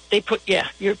 then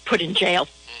you're put in jail.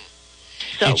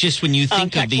 So it's just when you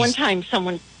think of these, one time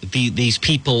these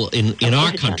people in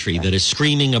our country that are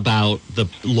screaming about the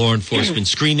law enforcement,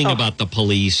 screaming about the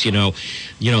police,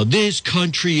 this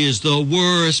country is the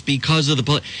worst because of the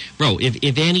police. Bro,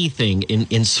 if anything,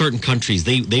 in certain countries,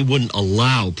 they wouldn't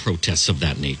allow protests of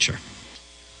that nature.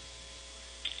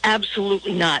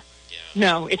 Absolutely not.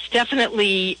 No, it's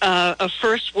definitely a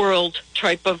first world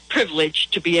type of privilege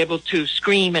to be able to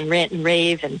scream and rant and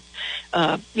rave and,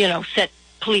 set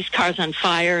police cars on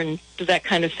fire and do that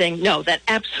kind of thing. No, that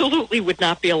absolutely would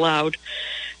not be allowed.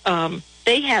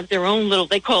 they have their own little,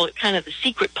 they call it kind of the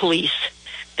secret police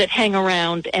that hang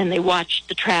around and they watch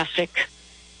the traffic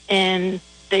and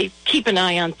they keep an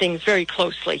eye on things very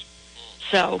closely.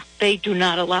 So they do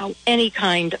not allow any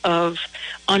kind of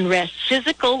unrest,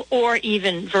 physical or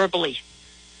even verbally.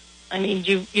 I mean,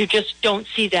 you just don't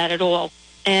see that at all.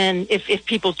 And if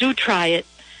people do try it,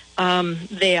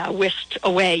 they are whisked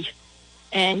away,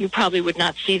 and you probably would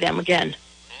not see them again.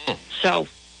 So,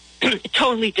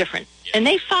 totally different. And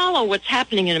they follow what's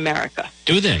happening in America.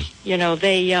 Do they? You know,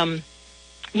 they,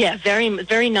 very,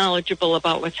 very knowledgeable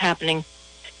about what's happening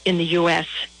in the U.S.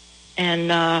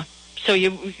 And so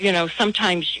you know,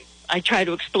 sometimes I try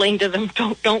to explain to them,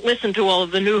 don't listen to all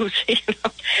of the news, you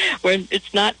know, when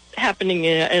it's not happening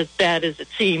as bad as it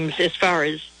seems as far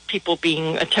as people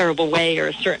being a terrible way or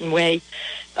a certain way.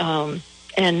 And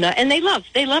they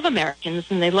love Americans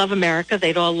and they love America.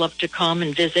 They'd all love to come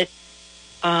and visit.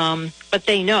 But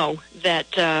they know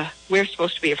that we're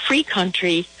supposed to be a free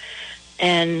country,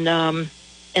 and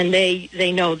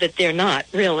they know that they're not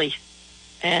really.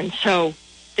 And so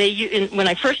when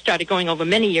I first started going over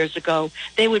many years ago,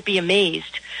 they would be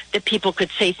amazed that people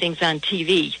could say things on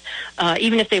TV,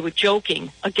 even if they were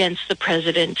joking against the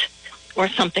president or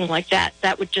something like that.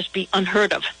 That would just be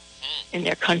unheard of in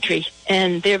their country.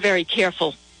 And they're very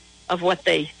careful of what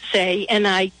they say. And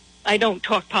I don't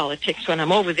talk politics when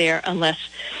I'm over there unless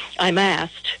I'm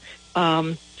asked.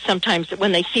 Sometimes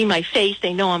when they see my face,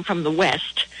 they know I'm from the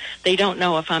West. They don't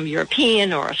know if I'm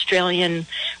European or Australian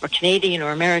or Canadian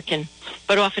or American.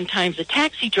 But oftentimes a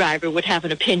taxi driver would have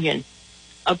an opinion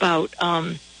about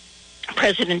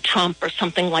President Trump or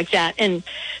something like that. And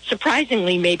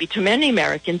surprisingly, maybe to many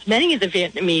Americans, many of the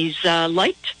Vietnamese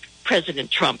liked President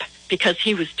Trump because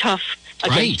he was tough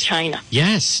against China.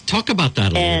 Yes. Talk about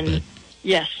that a little bit.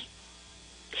 Yes.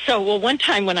 So, well, one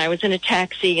time when I was in a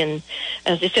taxi, and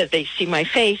as I said, they see my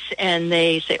face, and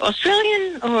they say,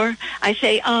 Australian? Or I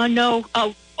say, no,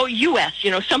 U.S.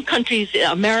 You know, some countries,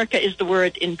 America is the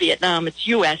word in Vietnam. It's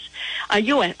U.S.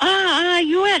 U.S.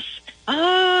 U.S.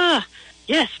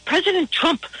 Yes, President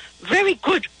Trump, very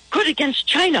good. Good against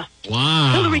China.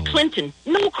 Wow. Hillary Clinton,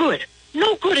 no good.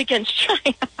 No good against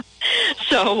China.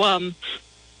 So,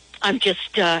 I'm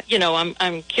just,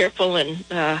 I'm careful, and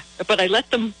but I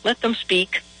let them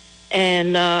speak.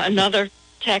 And another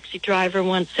taxi driver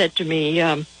once said to me,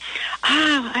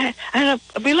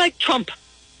 we like Trump.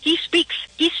 He speaks.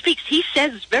 He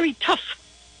says very tough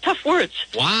words.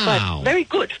 Wow. But very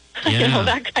good. Yeah. You know,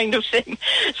 that kind of thing.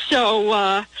 So,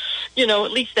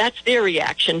 at least that's their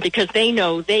reaction, because they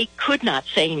know they could not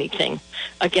say anything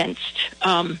against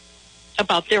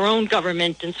about their own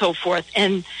government and so forth.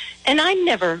 And I'm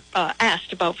never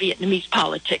asked about Vietnamese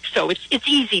politics, so it's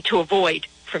easy to avoid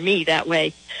for me that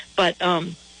way. But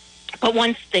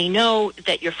once they know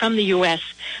that you're from the U.S.,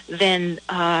 then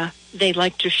they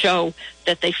like to show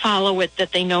that they follow it,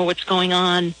 that they know what's going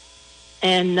on.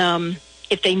 And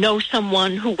if they know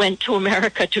someone who went to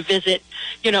America to visit,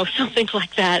 something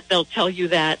like that, they'll tell you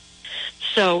that.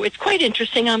 So it's quite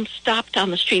interesting. I'm stopped on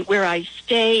the street. Where I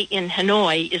stay in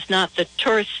Hanoi is not the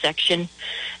tourist section,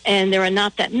 and there are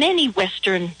not that many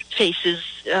Western faces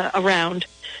around.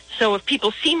 So if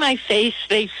people see my face,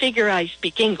 they figure I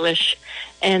speak English,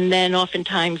 and then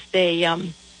oftentimes they'd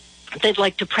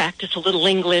like to practice a little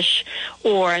English,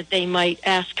 or they might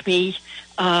ask me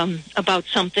about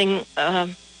something,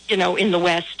 in the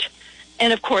West.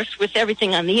 And of course, with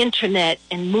everything on the internet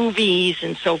and movies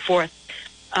and so forth,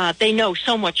 they know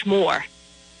so much more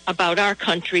about our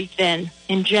country than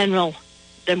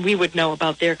we would know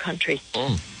about their country.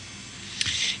 Oh.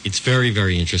 It's very,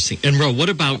 very interesting. And, Ro,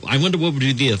 I wonder what would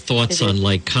be the thoughts on,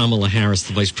 like, Kamala Harris,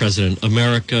 the vice president?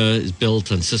 America is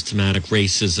built on systematic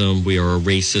racism. We are a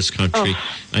racist country.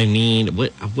 Oh. I mean,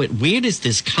 where does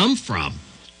this come from?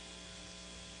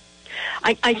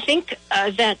 I think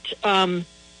that,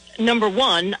 number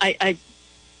one, I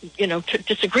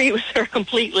disagree with her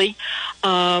completely.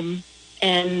 And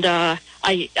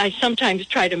I sometimes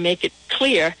try to make it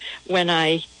clear when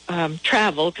I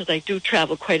travel, because I do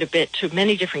travel quite a bit to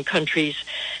many different countries.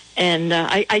 And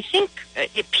I think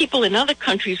people in other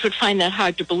countries would find that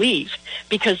hard to believe,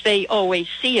 because they always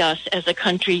see us as a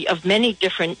country of many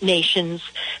different nations,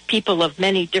 people of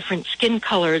many different skin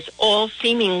colors, all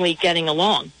seemingly getting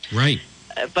along. Right.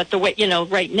 But the way,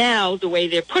 right now, the way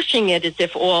they're pushing it is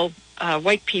if all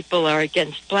white people are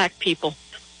against black people.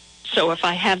 So if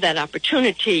I have that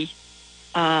opportunity,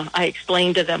 I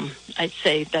explain to them, I'd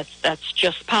say that's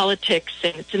just politics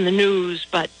and it's in the news,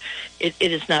 but it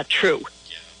is not true.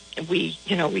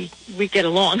 Yeah. We get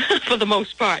along for the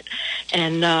most part.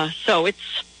 And so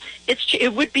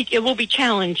it will be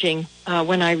challenging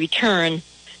when I return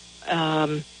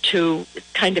to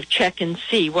kind of check and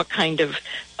see what kind of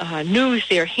news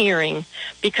they're hearing,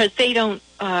 because they don't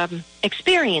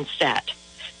experience that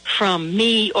from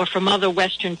me or from other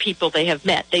Western people they have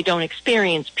met. They don't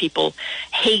experience people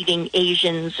hating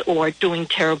Asians or doing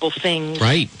terrible things.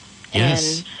 Right.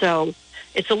 Yes. And so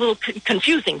it's a little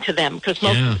confusing to them, because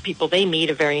most of the people they meet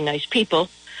are very nice people.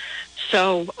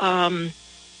 So, but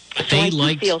they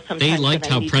liked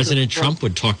how President Trump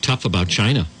would talk tough about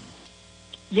China.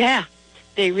 Yeah,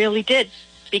 they really did,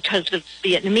 because the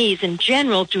Vietnamese in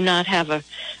general do not have a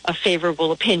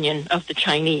favorable opinion of the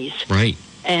Chinese. Right.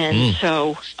 And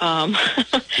so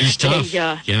he's tough.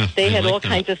 They had all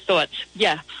kinds of thoughts.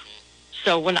 Yeah.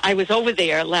 So when I was over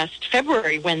there last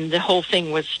February, when the whole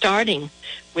thing was starting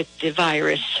with the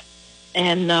virus,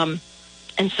 and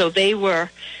so they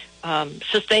were,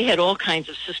 since they had all kinds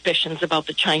of suspicions about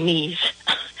the Chinese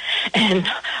and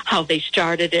how they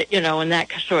started it, and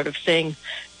that sort of thing,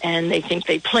 and they think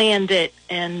they planned it,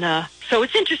 and so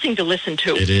it's interesting to listen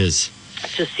to. It is.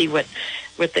 To see what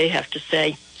they have to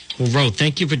say. Well, Ro,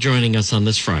 thank you for joining us on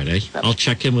this Friday. I'll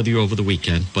check in with you over the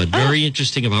weekend, but very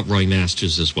interesting about Roy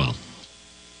Masters as well.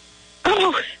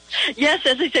 Oh, yes,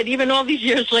 as I said, even all these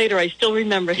years later, I still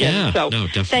remember him. Yeah, so no,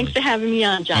 definitely. Thanks for having me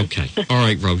on, John. Okay. All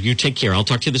right, Ro, you take care. I'll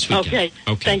talk to you this weekend.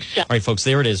 Okay. Thanks, John. All right, folks,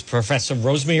 there it is. Professor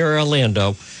Rosemary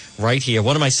Orlando right here,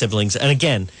 one of my siblings. And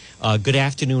again, good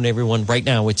afternoon, everyone. Right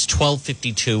now, it's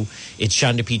 12:52. It's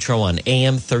John DePietro on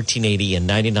AM 1380 and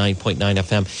 99.9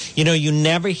 FM. You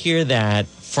never hear that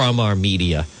from our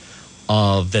media,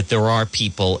 that there are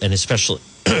people, and especially,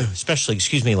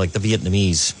 like the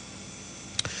Vietnamese,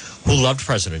 who loved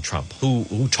President Trump,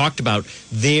 who talked about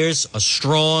there's a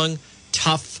strong,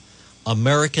 tough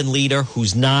American leader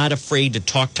who's not afraid to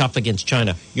talk tough against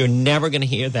China. You're never going to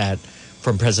hear that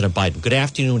from President Biden. Good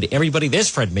afternoon to everybody. There's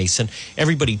Fred Mason.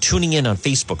 Everybody tuning in on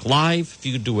Facebook Live. If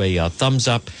you could do a thumbs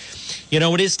up.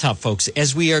 It is tough, folks.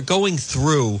 As we are going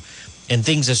through and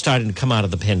things are starting to come out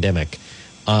of the pandemic,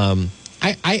 I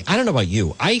don't know about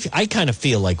you. I kind of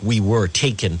feel like we were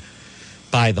taken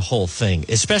by the whole thing,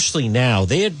 especially now.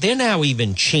 They're now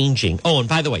even changing. Oh, and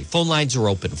by the way, phone lines are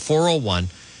open,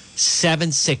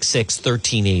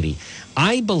 401-766-1380.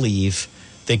 I believe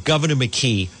that Governor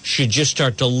McKee should just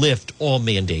start to lift all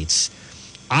mandates.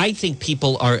 I think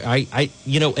people are,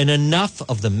 and enough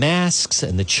of the masks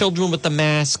and the children with the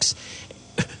masks,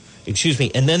 excuse me,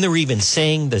 and then they're even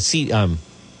saying CDC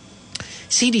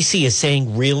is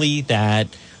saying really that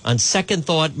on second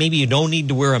thought, maybe you don't need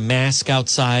to wear a mask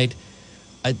outside.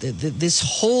 This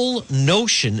whole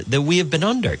notion that we have been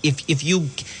under. If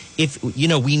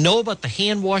we know about the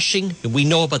hand washing, we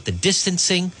know about the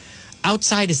distancing.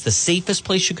 Outside is the safest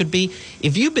place you could be.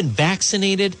 If you've been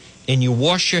vaccinated and you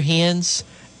wash your hands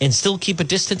and still keep a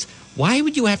distance, why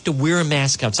would you have to wear a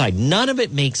mask outside? None of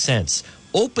it makes sense.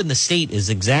 Open the state is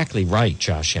exactly right,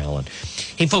 Josh Allen.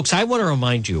 Hey, folks, I want to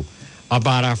remind you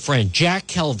about our friend Jack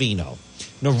Calvino.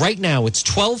 Now, right now, it's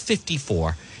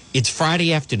 12:54. It's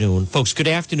Friday afternoon. Folks, good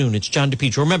afternoon. It's John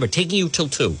DePietro. Remember, taking you till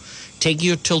 2. Taking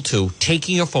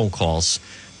your phone calls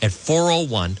at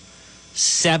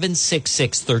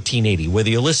 401-766-1380. Whether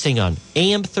you're listening on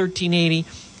AM 1380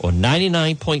 or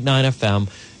 99.9 FM,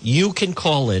 you can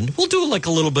call in. We'll do like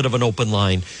a little bit of an open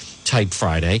line type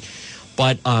Friday.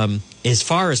 But as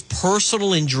far as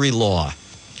personal injury law,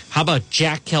 how about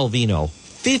Jack Calvino?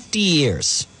 50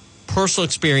 years personal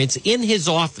experience in his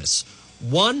office.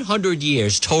 100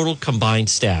 years total combined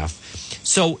staff.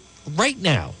 So right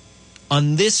now,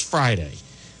 on this Friday,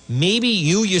 maybe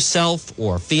you yourself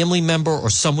or a family member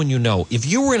or someone you know, if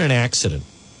you were in an accident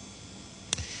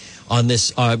on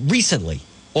this recently,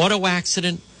 auto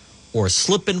accident or a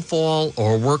slip and fall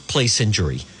or a workplace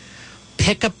injury,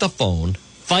 pick up the phone,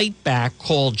 fight back,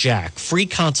 call Jack. Free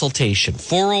consultation,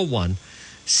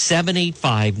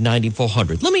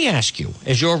 401-785-9400. Let me ask you,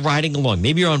 as you're riding along,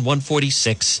 maybe you're on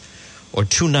 146 or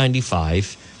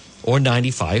 295 or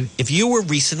 95. If you were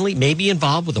recently maybe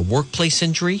involved with a workplace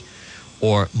injury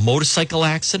or motorcycle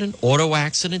accident, auto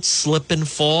accident, slip and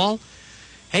fall,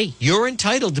 hey, you're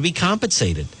entitled to be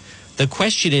compensated. The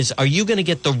question is, are you going to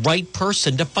get the right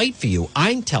person to fight for you?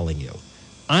 I'm telling you,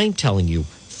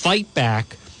 fight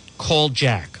back, call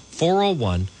Jack,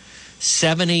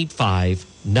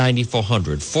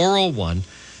 401-785-9400,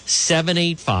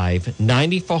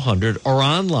 401-785-9400, or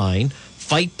online,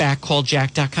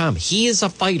 fightbackcalljack.com. He is a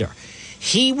fighter.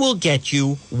 He will get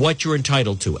you what you're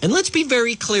entitled to. And let's be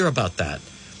very clear about that.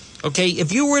 Okay,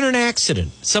 if you were in an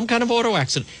accident, some kind of auto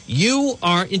accident, you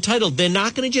are entitled. They're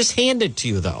not going to just hand it to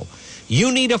you, though.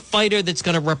 You need a fighter that's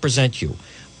going to represent you.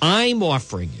 I'm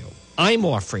offering you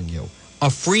a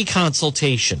free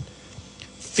consultation.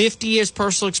 50 years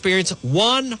personal experience,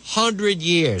 100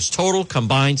 years total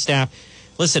combined staff.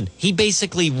 Listen, he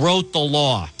basically wrote the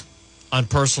law on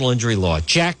personal injury law.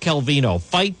 Jack Calvino,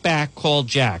 Fight Back, call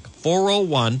Jack,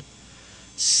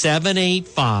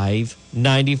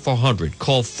 401-785-9400.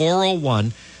 Call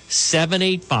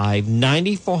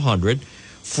 401-785-9400.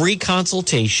 Free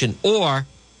consultation, or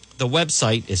the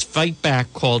website is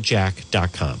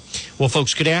fightbackcalljack.com. Well,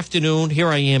 folks, good afternoon. Here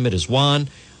I am. It is Juan.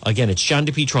 Again, it's John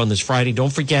DePietro on this Friday.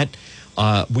 Don't forget,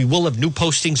 we will have new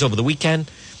postings over the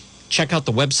weekend. Check out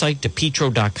the website,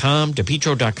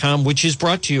 DePietro.com, which is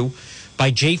brought to you by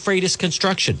J. Freitas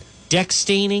Construction. Deck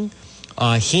staining,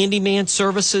 handyman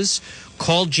services.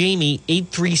 Call Jamie,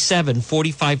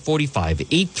 837-4545,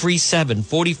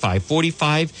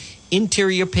 837-4545.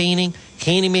 Interior painting,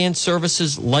 handyman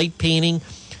services, light painting.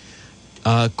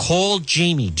 Call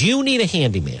Jamie. Do you need a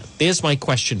handyman? There's my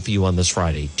question for you on this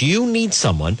Friday. Do you need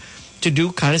someone to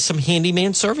do kind of some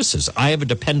handyman services? I have a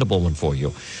dependable one for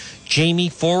you. Jamie,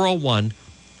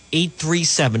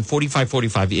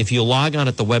 401-837-4545. If you log on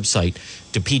at the website,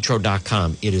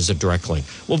 DePietro.com, it is a direct link.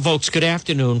 Well, folks, good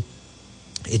afternoon.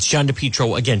 It's John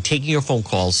DePietro, again, taking your phone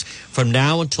calls from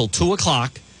now until 2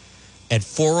 o'clock at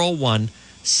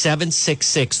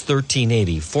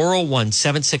 401-766-1380.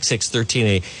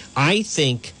 401-766-1380. I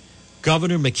think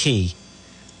Governor McKee,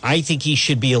 I think he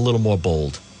should be a little more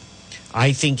bold.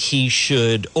 I think he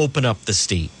should open up the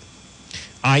state.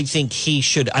 I think he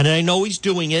should, and I know he's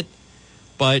doing it,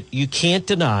 but you can't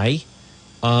deny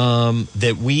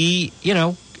that we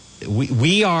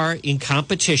are in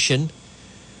competition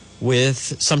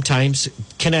with sometimes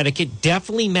Connecticut,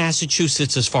 definitely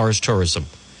Massachusetts as far as tourism.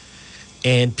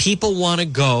 And people want to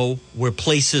go where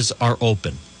places are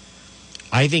open.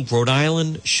 I think Rhode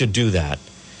Island should do that.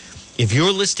 If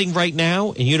you're listing right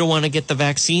now and you don't want to get the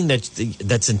vaccine,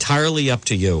 that's entirely up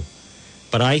to you.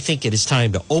 But I think it is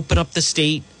time to open up the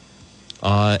state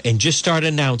and just start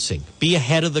announcing. Be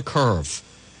ahead of the curve.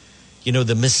 You know,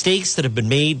 the mistakes that have been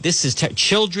made.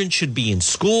 Children should be in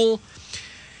school.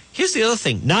 Here's the other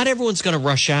thing. Not everyone's going to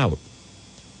rush out.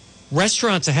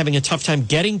 Restaurants are having a tough time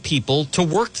getting people to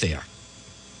work there,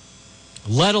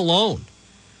 let alone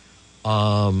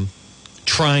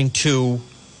trying to,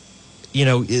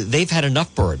 they've had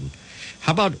enough burden.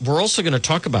 How about, we're also going to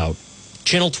talk about,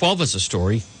 Channel 12 has a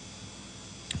story.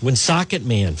 Woonsocket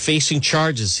man facing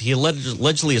charges. He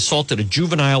allegedly assaulted a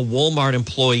juvenile Walmart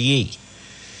employee.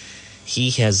 He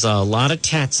has a lot of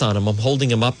tats on him. I'm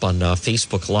holding him up on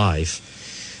Facebook Live.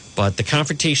 But the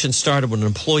confrontation started when an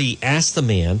employee asked the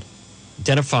man,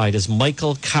 identified as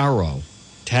Michael Caro,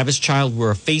 to have his child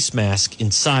wear a face mask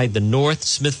inside the North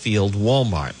Smithfield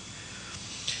Walmart.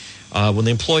 When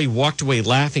the employee walked away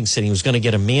laughing, saying he was going to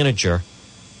get a manager,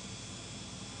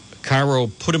 Caro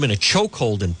put him in a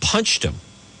chokehold and punched him.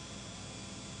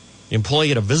 The employee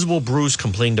had a visible bruise,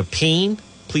 complained of pain.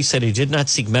 Police said he did not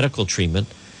seek medical treatment.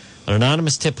 An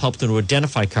anonymous tip helped him to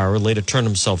identify Caro, later turned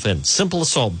himself in. Simple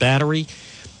assault, battery.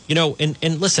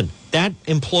 And listen, that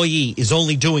employee is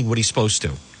only doing what he's supposed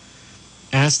to.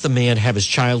 Ask the man to have his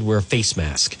child wear a face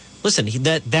mask. Listen,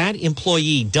 that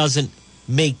employee doesn't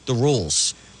make the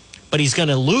rules, but he's going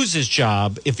to lose his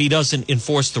job if he doesn't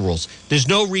enforce the rules. There's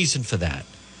no reason for that.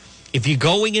 If you're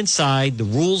going inside, the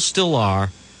rules still are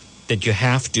that you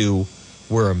have to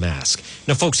wear a mask.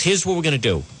 Now, folks, here's what we're going to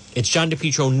do. It's John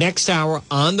DePietro next hour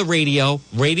on the radio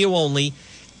only,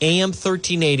 AM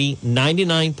 1380,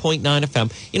 99.9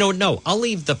 FM. No, I'll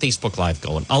leave the Facebook Live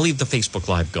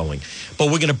going. But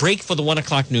we're going to break for the 1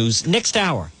 o'clock news. Next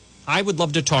hour, I would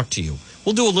love to talk to you.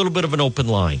 We'll do a little bit of an open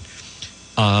line.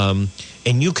 And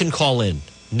you can call in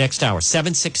next hour,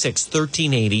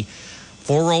 766-1380,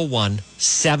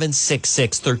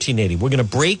 401-766-1380. We're going to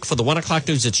break for the 1 o'clock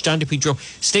news. It's John DePietro.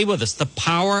 Stay with us. The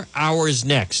Power Hour is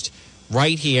next,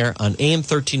 right here on AM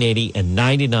 1380 and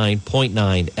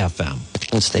 99.9 FM.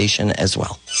 Station as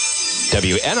well.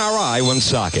 WNRI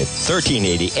Woonsocket,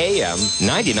 1380 AM,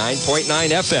 99.9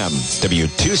 FM,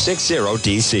 W260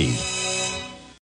 DC.